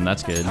stunned.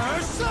 That's good.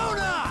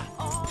 Persona!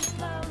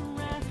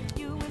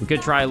 We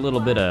could try a little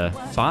bit of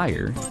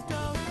fire.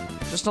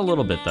 Just a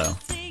little bit, though.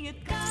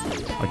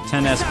 Like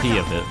 10 SP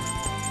of it.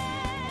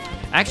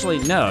 Actually,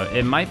 no.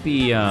 It might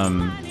be,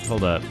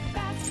 hold up.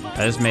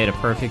 I just made a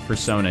perfect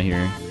persona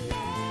here.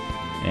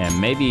 And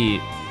maybe...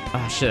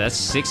 Oh, shit, that's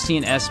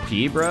 16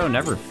 SP, bro?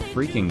 Never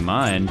freaking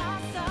mind.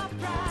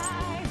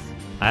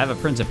 I have a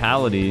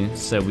principality,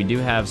 so we do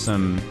have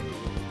some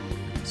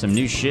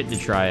new shit to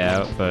try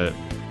out, but...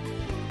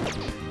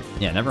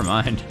 Yeah, never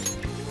mind.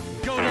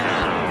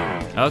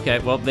 Okay,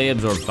 well, they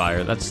absorb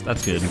fire. That's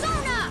good.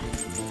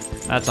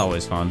 That's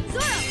always fun.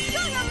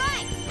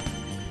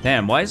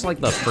 Damn, why is,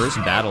 like, the first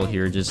battle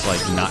here just,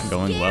 like, not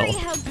going well?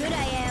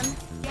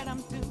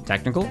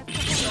 Technical?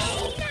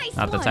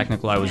 Not the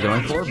technical I was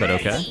going for, but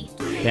okay.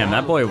 Damn,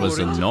 that boy was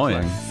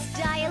annoying.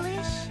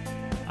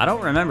 I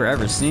don't remember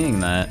ever seeing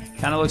that.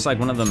 Kind of looks like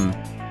one of them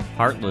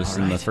Heartless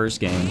in the first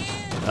game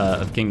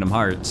of Kingdom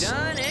Hearts.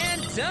 Done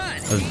and done.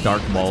 Those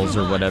dark balls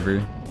or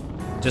whatever.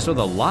 Just with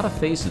a lot of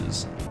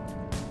faces.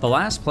 The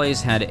last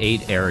place had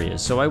 8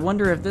 areas, so I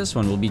wonder if this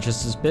one will be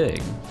just as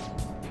big.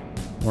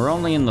 We're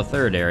only in the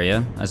 3rd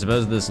area. I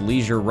suppose this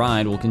leisure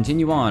ride will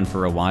continue on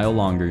for a while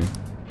longer.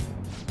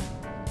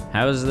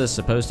 How is this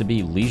supposed to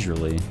be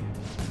leisurely?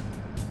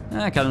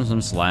 Cut him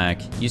some slack.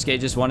 Yusuke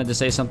just wanted to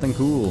say something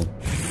cool.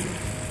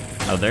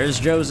 Oh, there's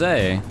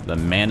Jose, the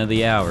man of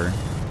the hour.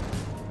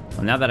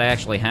 Well, now that I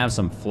actually have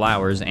some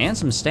flowers and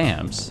some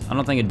stamps, I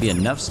don't think it'd be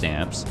enough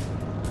stamps.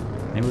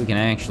 Maybe we can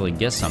actually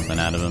get something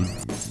out of him.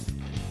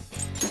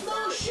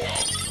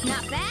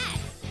 Not bad.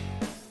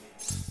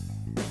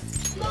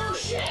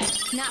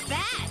 Not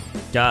bad.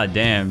 God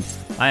damn,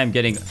 I am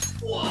getting...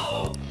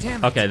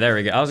 Okay, there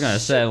we go. I was gonna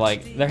say,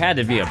 like, there had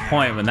to be a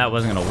point when that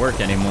wasn't gonna work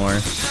anymore.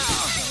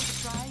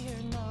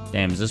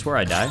 Damn, is this where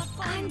I die?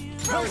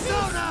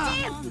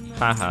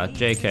 Haha,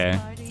 JK.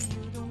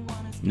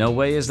 No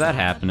way is that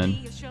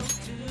happening.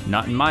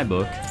 Not in my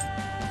book.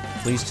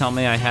 Please tell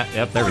me I have...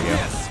 Yep, there we go.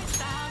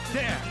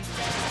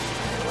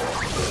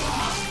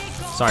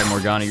 Sorry,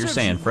 Morgana, you're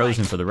staying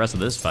frozen for the rest of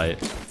this fight.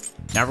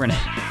 Now we're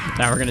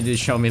gonna do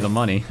show me the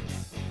money.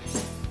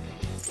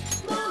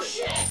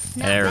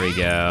 There we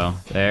go.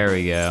 There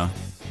we go.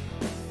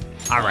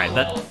 All right,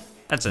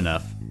 that's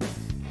enough.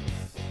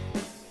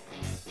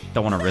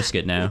 Don't want to risk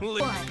it now. Ooh.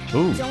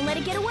 Don't let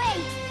it get away.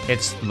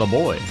 It's the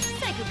boy.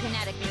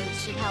 Psychokinetic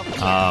moves should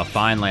help.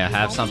 Finally, I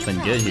have something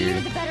good here.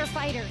 We're the better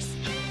fighters.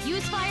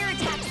 Use fire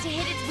attacks to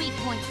hit its weak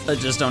points. I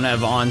just don't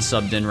have on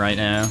subbed in right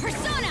now.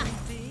 Persona.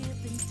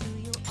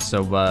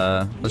 So,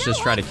 let's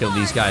just try to kill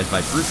these guys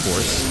by brute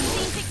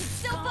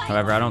force.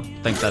 However, I don't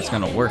think that's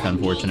gonna work,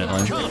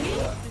 unfortunately.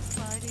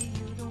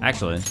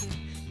 Actually,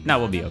 no,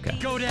 we'll be okay.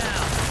 Go down.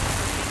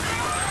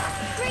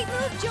 Great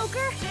move,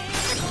 Joker.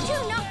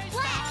 Two knock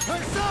flat.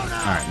 Persona.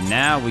 All right,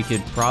 now we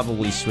could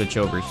probably switch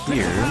over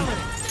here.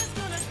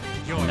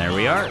 And there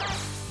we are.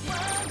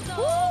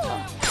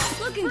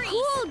 Ooh, looking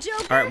cool,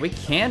 Joker. All right, we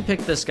can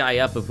pick this guy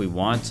up if we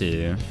want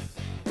to.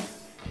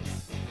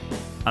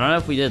 I don't know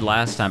if we did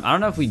last time. I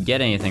don't know if we'd get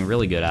anything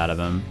really good out of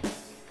him.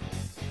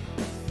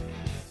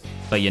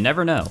 But you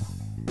never know.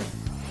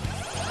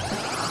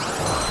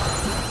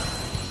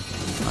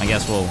 I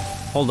guess we'll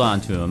hold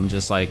on to him,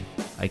 just like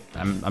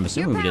I'm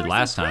assuming we did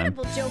last time.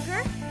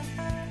 Joker.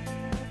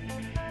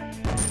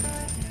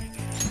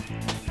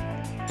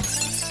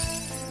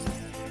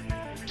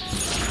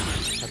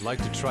 I'd like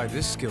to try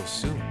this skill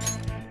soon.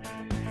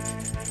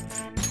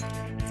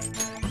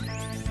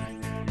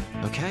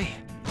 Okay.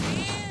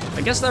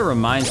 I guess that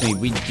reminds me,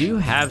 we do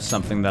have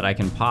something that I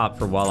can pop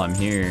for while I'm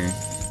here.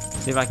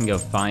 See if I can go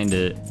find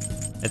it.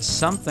 It's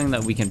something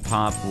that we can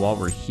pop while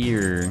we're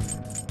here.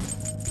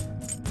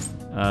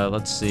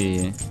 Let's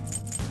see. I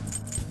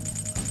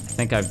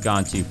think I've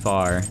gone too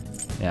far.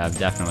 Yeah, I've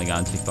definitely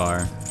gone too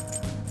far.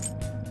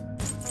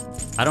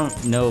 I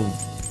don't know.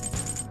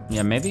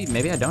 Yeah,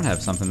 maybe I don't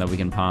have something that we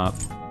can pop.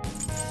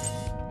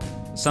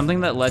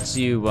 Something that lets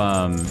you,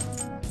 I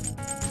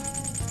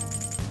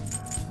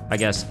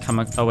guess,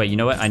 oh wait, you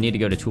know what? I need to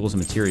go to tools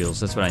and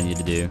materials. That's what I need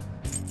to do.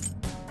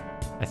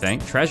 I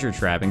think. Treasure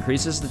trap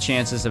increases the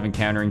chances of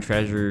encountering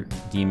treasure,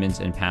 demons,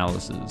 and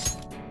palaces.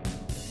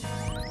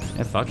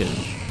 Yeah, fuck it.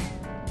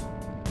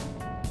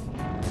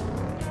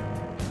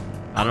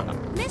 I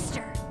don't.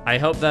 Mister. I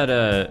hope that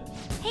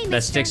Hey,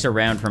 that sticks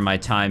around for my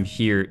time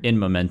here in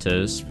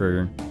Mementos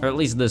or at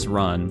least this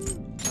run.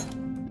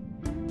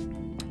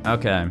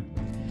 Okay,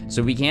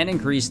 so we can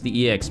increase the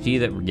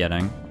EXP that we're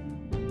getting.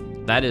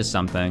 That is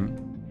something.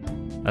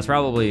 That's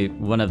probably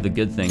one of the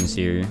good things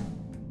here.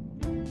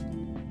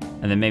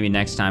 And then maybe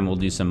next time we'll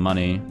do some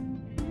money.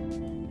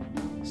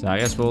 So I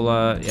guess we'll,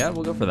 yeah,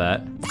 we'll go for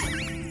that.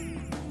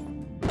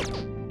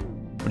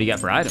 What do you got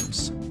for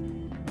items?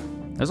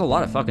 There's a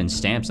lot of fucking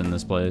stamps in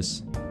this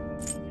place.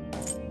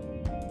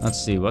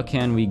 Let's see, what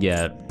can we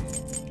get?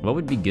 What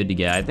would be good to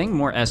get? I think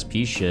more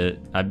SP shit.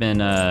 I've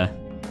been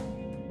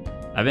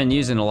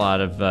using a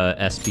lot of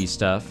SP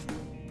stuff.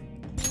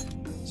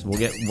 So we'll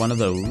get one of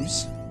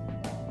those.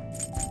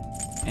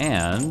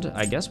 And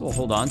I guess we'll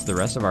hold on to the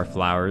rest of our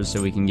flowers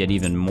so we can get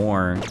even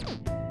more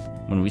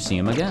when we see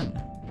them again.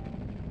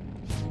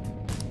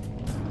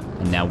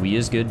 And now we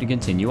is good to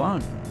continue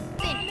on.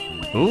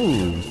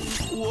 Ooh.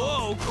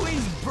 Whoa,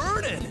 Queen's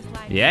burning!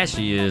 Yeah,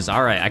 she is.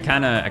 All right, I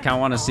kind of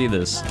want to see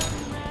this.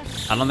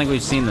 I don't think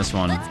we've seen this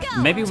one.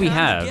 Maybe we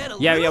have.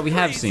 Yeah, we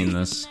have seen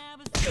this.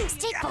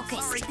 Stay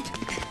focused.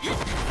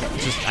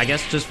 I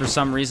guess just for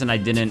some reason I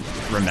didn't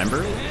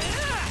remember it.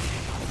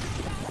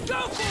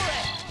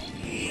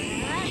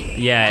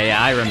 Yeah,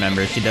 I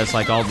remember. She does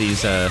like all these,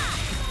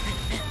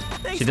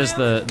 she does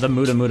the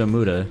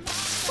muda.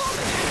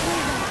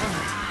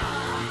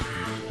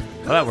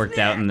 Well, that worked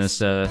out in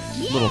this,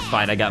 little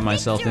fight I got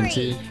myself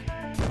into.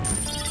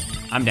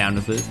 I'm down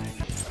with it.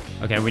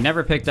 Okay, we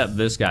never picked up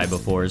this guy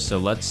before, so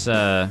let's,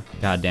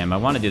 goddamn, I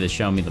want to do the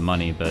show me the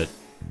money, but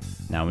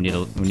no, we need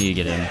to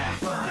get in.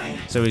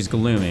 So he's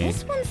gloomy.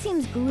 This one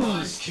seems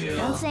gloomy.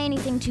 Don't say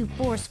anything too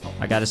forceful.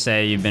 I gotta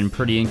say, you've been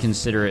pretty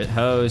inconsiderate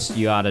host.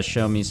 You ought to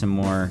show me some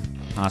more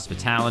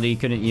hospitality.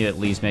 Couldn't you at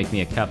least make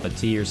me a cup of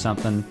tea or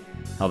something?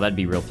 Oh, that'd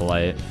be real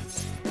polite.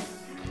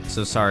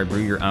 So sorry,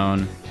 brew your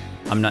own.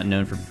 I'm not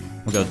known for...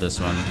 We'll go with this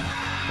one.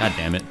 God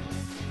damn it.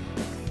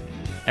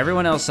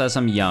 Everyone else says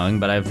I'm young,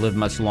 but I've lived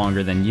much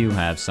longer than you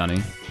have, Sonny.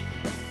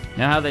 You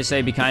know how they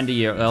say be kind to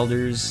your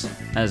elders?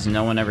 Has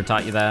no one ever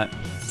taught you that?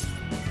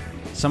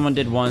 Someone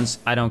did once.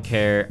 I don't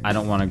care. I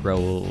don't want to grow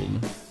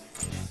old.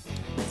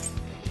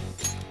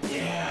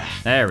 Yeah.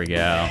 There we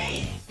go.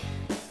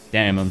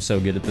 Damn, I'm so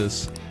good at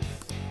this.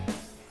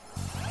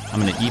 I'm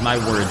gonna eat my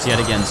words yet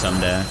again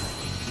someday.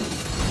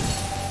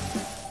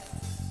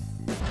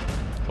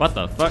 What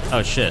the fuck?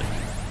 Oh shit.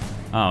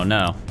 Oh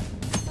no.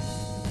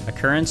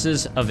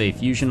 Occurrences of a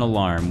fusion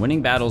alarm.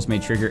 Winning battles may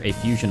trigger a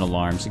fusion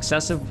alarm.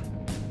 Successive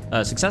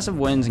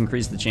wins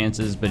increase the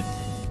chances, but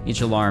each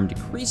alarm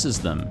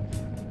decreases them.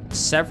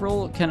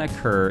 Several can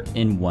occur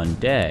in one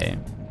day.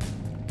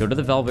 Go to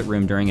the Velvet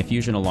Room during a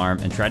fusion alarm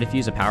and try to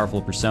fuse a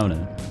powerful persona.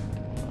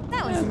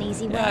 That was an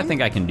easy one. Yeah, I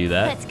think I can do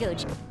that. Let's go.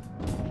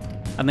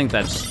 I think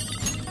that's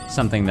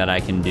something that I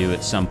can do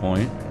at some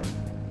point.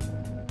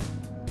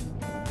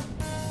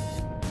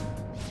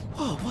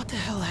 Whoa, what the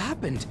hell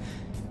happened?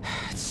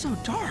 It's so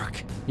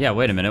dark. Yeah,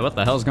 wait a minute. What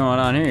the hell's going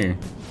on here?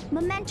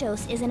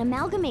 Mementos is an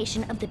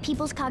amalgamation of the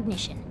people's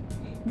cognition.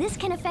 This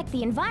can affect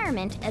the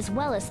environment as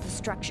well as the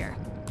structure.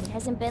 It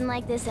hasn't been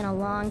like this in a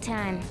long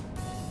time.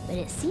 But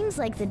it seems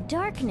like the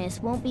darkness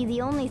won't be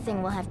the only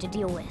thing we'll have to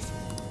deal with.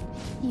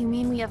 You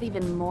mean we have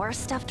even more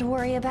stuff to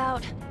worry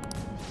about?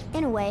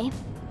 In a way.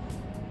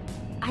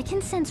 I can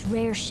sense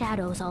rare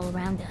shadows all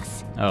around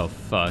us. Oh,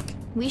 fuck.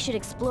 We should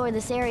explore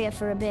this area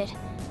for a bit,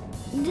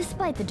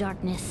 despite the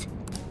darkness.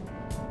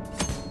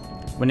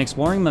 When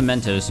exploring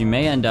Mementos, you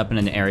may end up in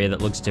an area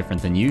that looks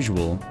different than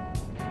usual.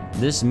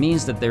 This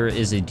means that there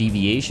is a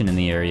deviation in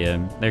the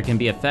area. There can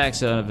be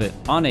effects of it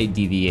on a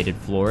deviated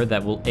floor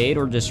that will aid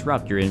or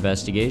disrupt your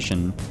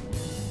investigation.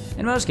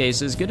 In most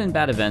cases, good and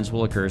bad events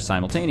will occur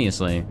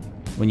simultaneously.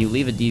 When you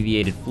leave a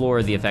deviated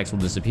floor, the effects will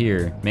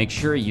disappear. Make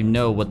sure you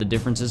know what the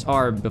differences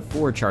are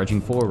before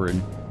charging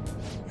forward.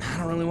 I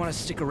don't really want to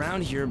stick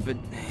around here, but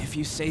if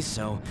you say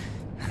so,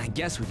 then I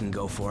guess we can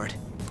go for it.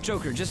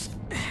 Joker, just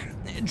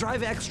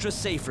drive extra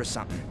safe or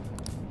something.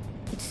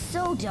 It's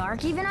so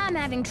dark, even I'm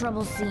having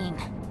trouble seeing.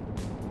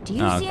 Do you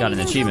see got an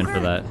anything, achievement Joker?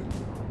 for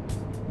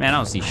that. Man, I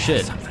don't see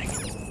shit.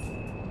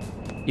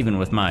 Even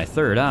with my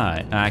third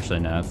eye.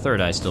 Actually, no,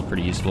 third eye's still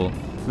pretty useful.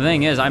 The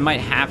thing is, I might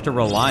have to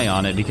rely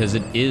on it because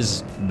it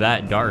is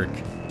that dark.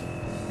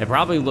 It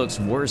probably looks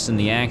worse in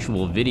the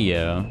actual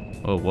video.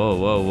 Oh, whoa,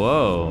 whoa,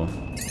 whoa.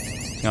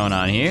 What's going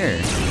on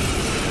here?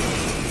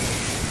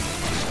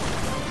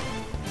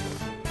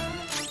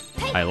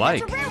 Hey, I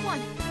like. that's a rare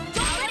one.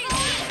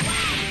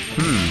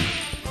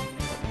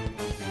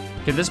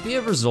 Could this be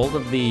a result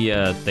of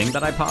the thing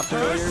that I popped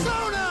earlier?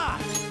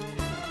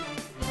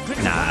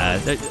 Nah,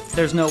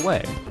 there's no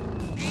way.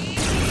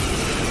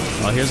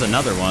 Well, here's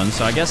another one,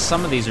 so I guess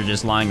some of these are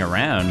just lying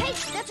around. Hey,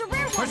 that's a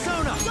rare one.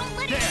 Don't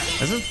let it get.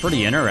 This is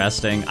pretty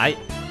interesting. I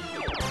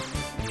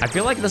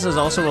feel like this is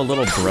also a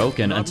little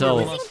broken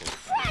until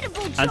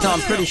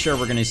I'm pretty sure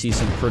we're gonna see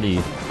some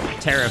pretty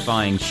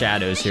terrifying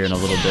shadows here in a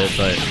little bit,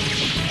 but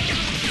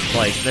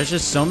like there's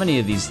just so many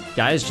of these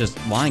guys just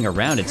lying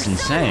around, it's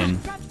insane.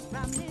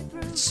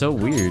 It's so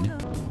weird.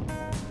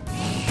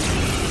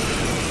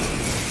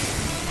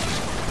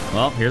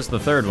 Well, here's the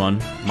third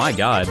one. My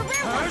god.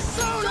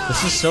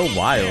 This is so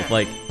wild.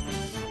 Like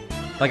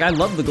I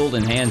love the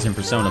golden hands in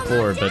Persona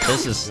 4, but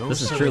this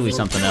is truly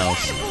something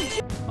else.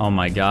 Oh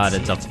my god,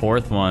 it's a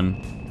fourth one.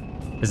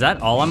 Is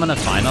that all I'm gonna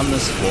find on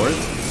this floor?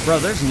 Bro,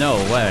 there's no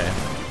way.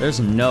 There's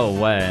no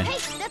way.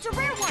 Hey, that's a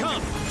rare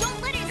one.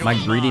 Don't let it My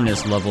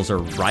greediness levels are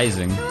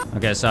rising.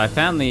 Okay, so I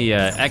found the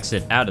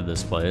exit out of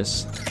this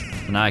place.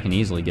 So now I can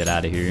easily get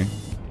out of here.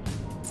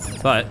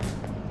 But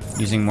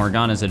using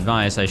Morgana's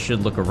advice, I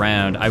should look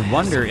around. I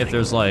wonder if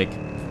there's like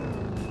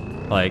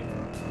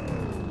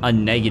a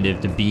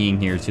negative to being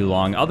here too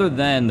long, other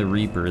than the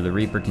Reaper. The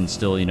Reaper can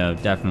still, you know,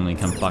 definitely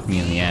come fuck me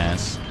in the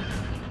ass.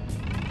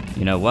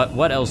 You know,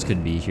 what else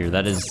could be here?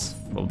 That is,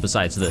 well,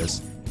 besides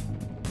this.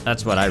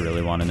 That's what I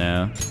really want to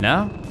know.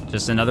 No?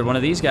 Just another one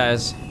of these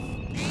guys.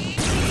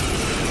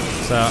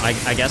 So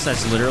I guess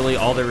that's literally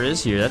all there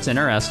is here. That's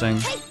interesting.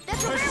 Hey,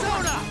 that's a rare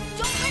one.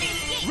 Don't let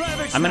it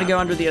get. I'm gonna go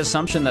under the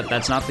assumption that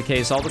that's not the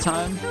case all the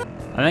time.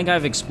 I think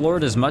I've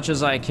explored as much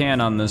as I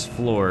can on this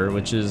floor,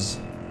 which is...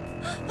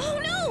 Oh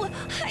no!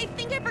 I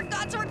think I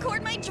forgot to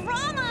record my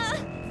drama!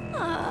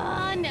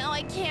 Now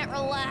I can't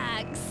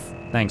relax.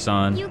 Thanks,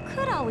 On. You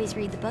could always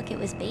read the book it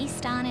was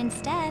based on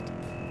instead.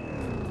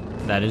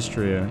 That is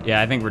true.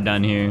 Yeah, I think we're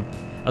done here.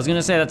 I was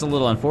gonna say that's a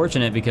little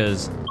unfortunate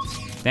because,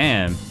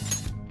 damn,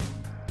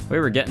 we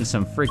were getting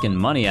some freaking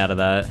money out of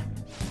that.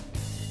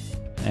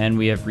 And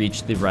we have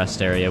reached the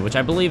rest area, which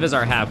I believe is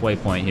our halfway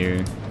point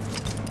here.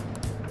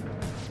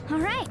 All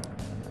right.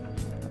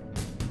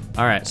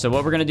 All right, so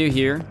what we're gonna do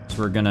here is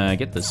we're gonna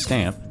get the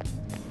stamp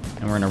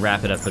and we're gonna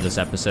wrap it up for this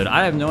episode.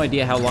 I have no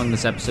idea how long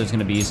this episode's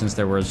gonna be since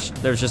there's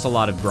just a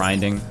lot of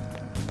grinding.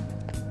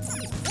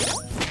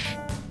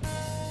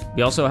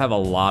 We also have a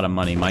lot of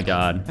money, my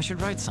God. I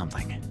should write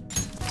something.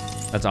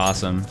 That's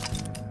awesome.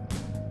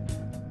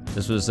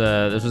 This was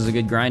a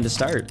good grind to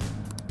start.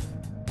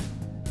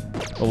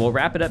 Well, we'll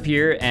wrap it up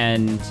here,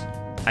 and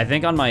I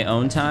think on my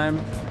own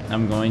time,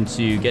 I'm going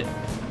to get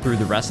through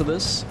the rest of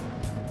this.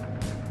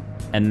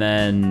 And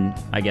then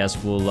I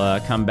guess we'll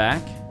come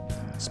back,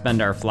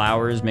 spend our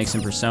flowers, make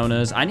some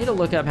personas. I need to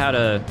look up how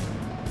to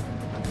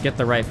get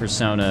the right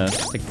persona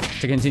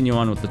to continue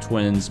on with the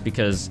twins,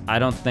 because I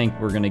don't think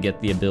we're gonna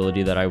get the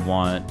ability that I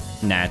want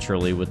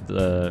naturally with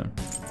the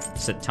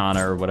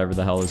Satana or whatever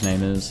the hell his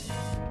name is.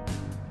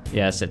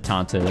 Yeah,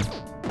 Satanta.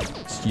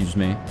 Excuse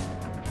me.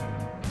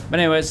 But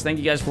anyways, thank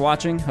you guys for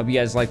watching. Hope you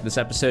guys liked this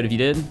episode. If you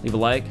did, leave a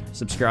like,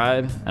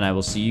 subscribe, and I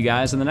will see you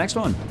guys in the next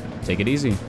one. Take it easy.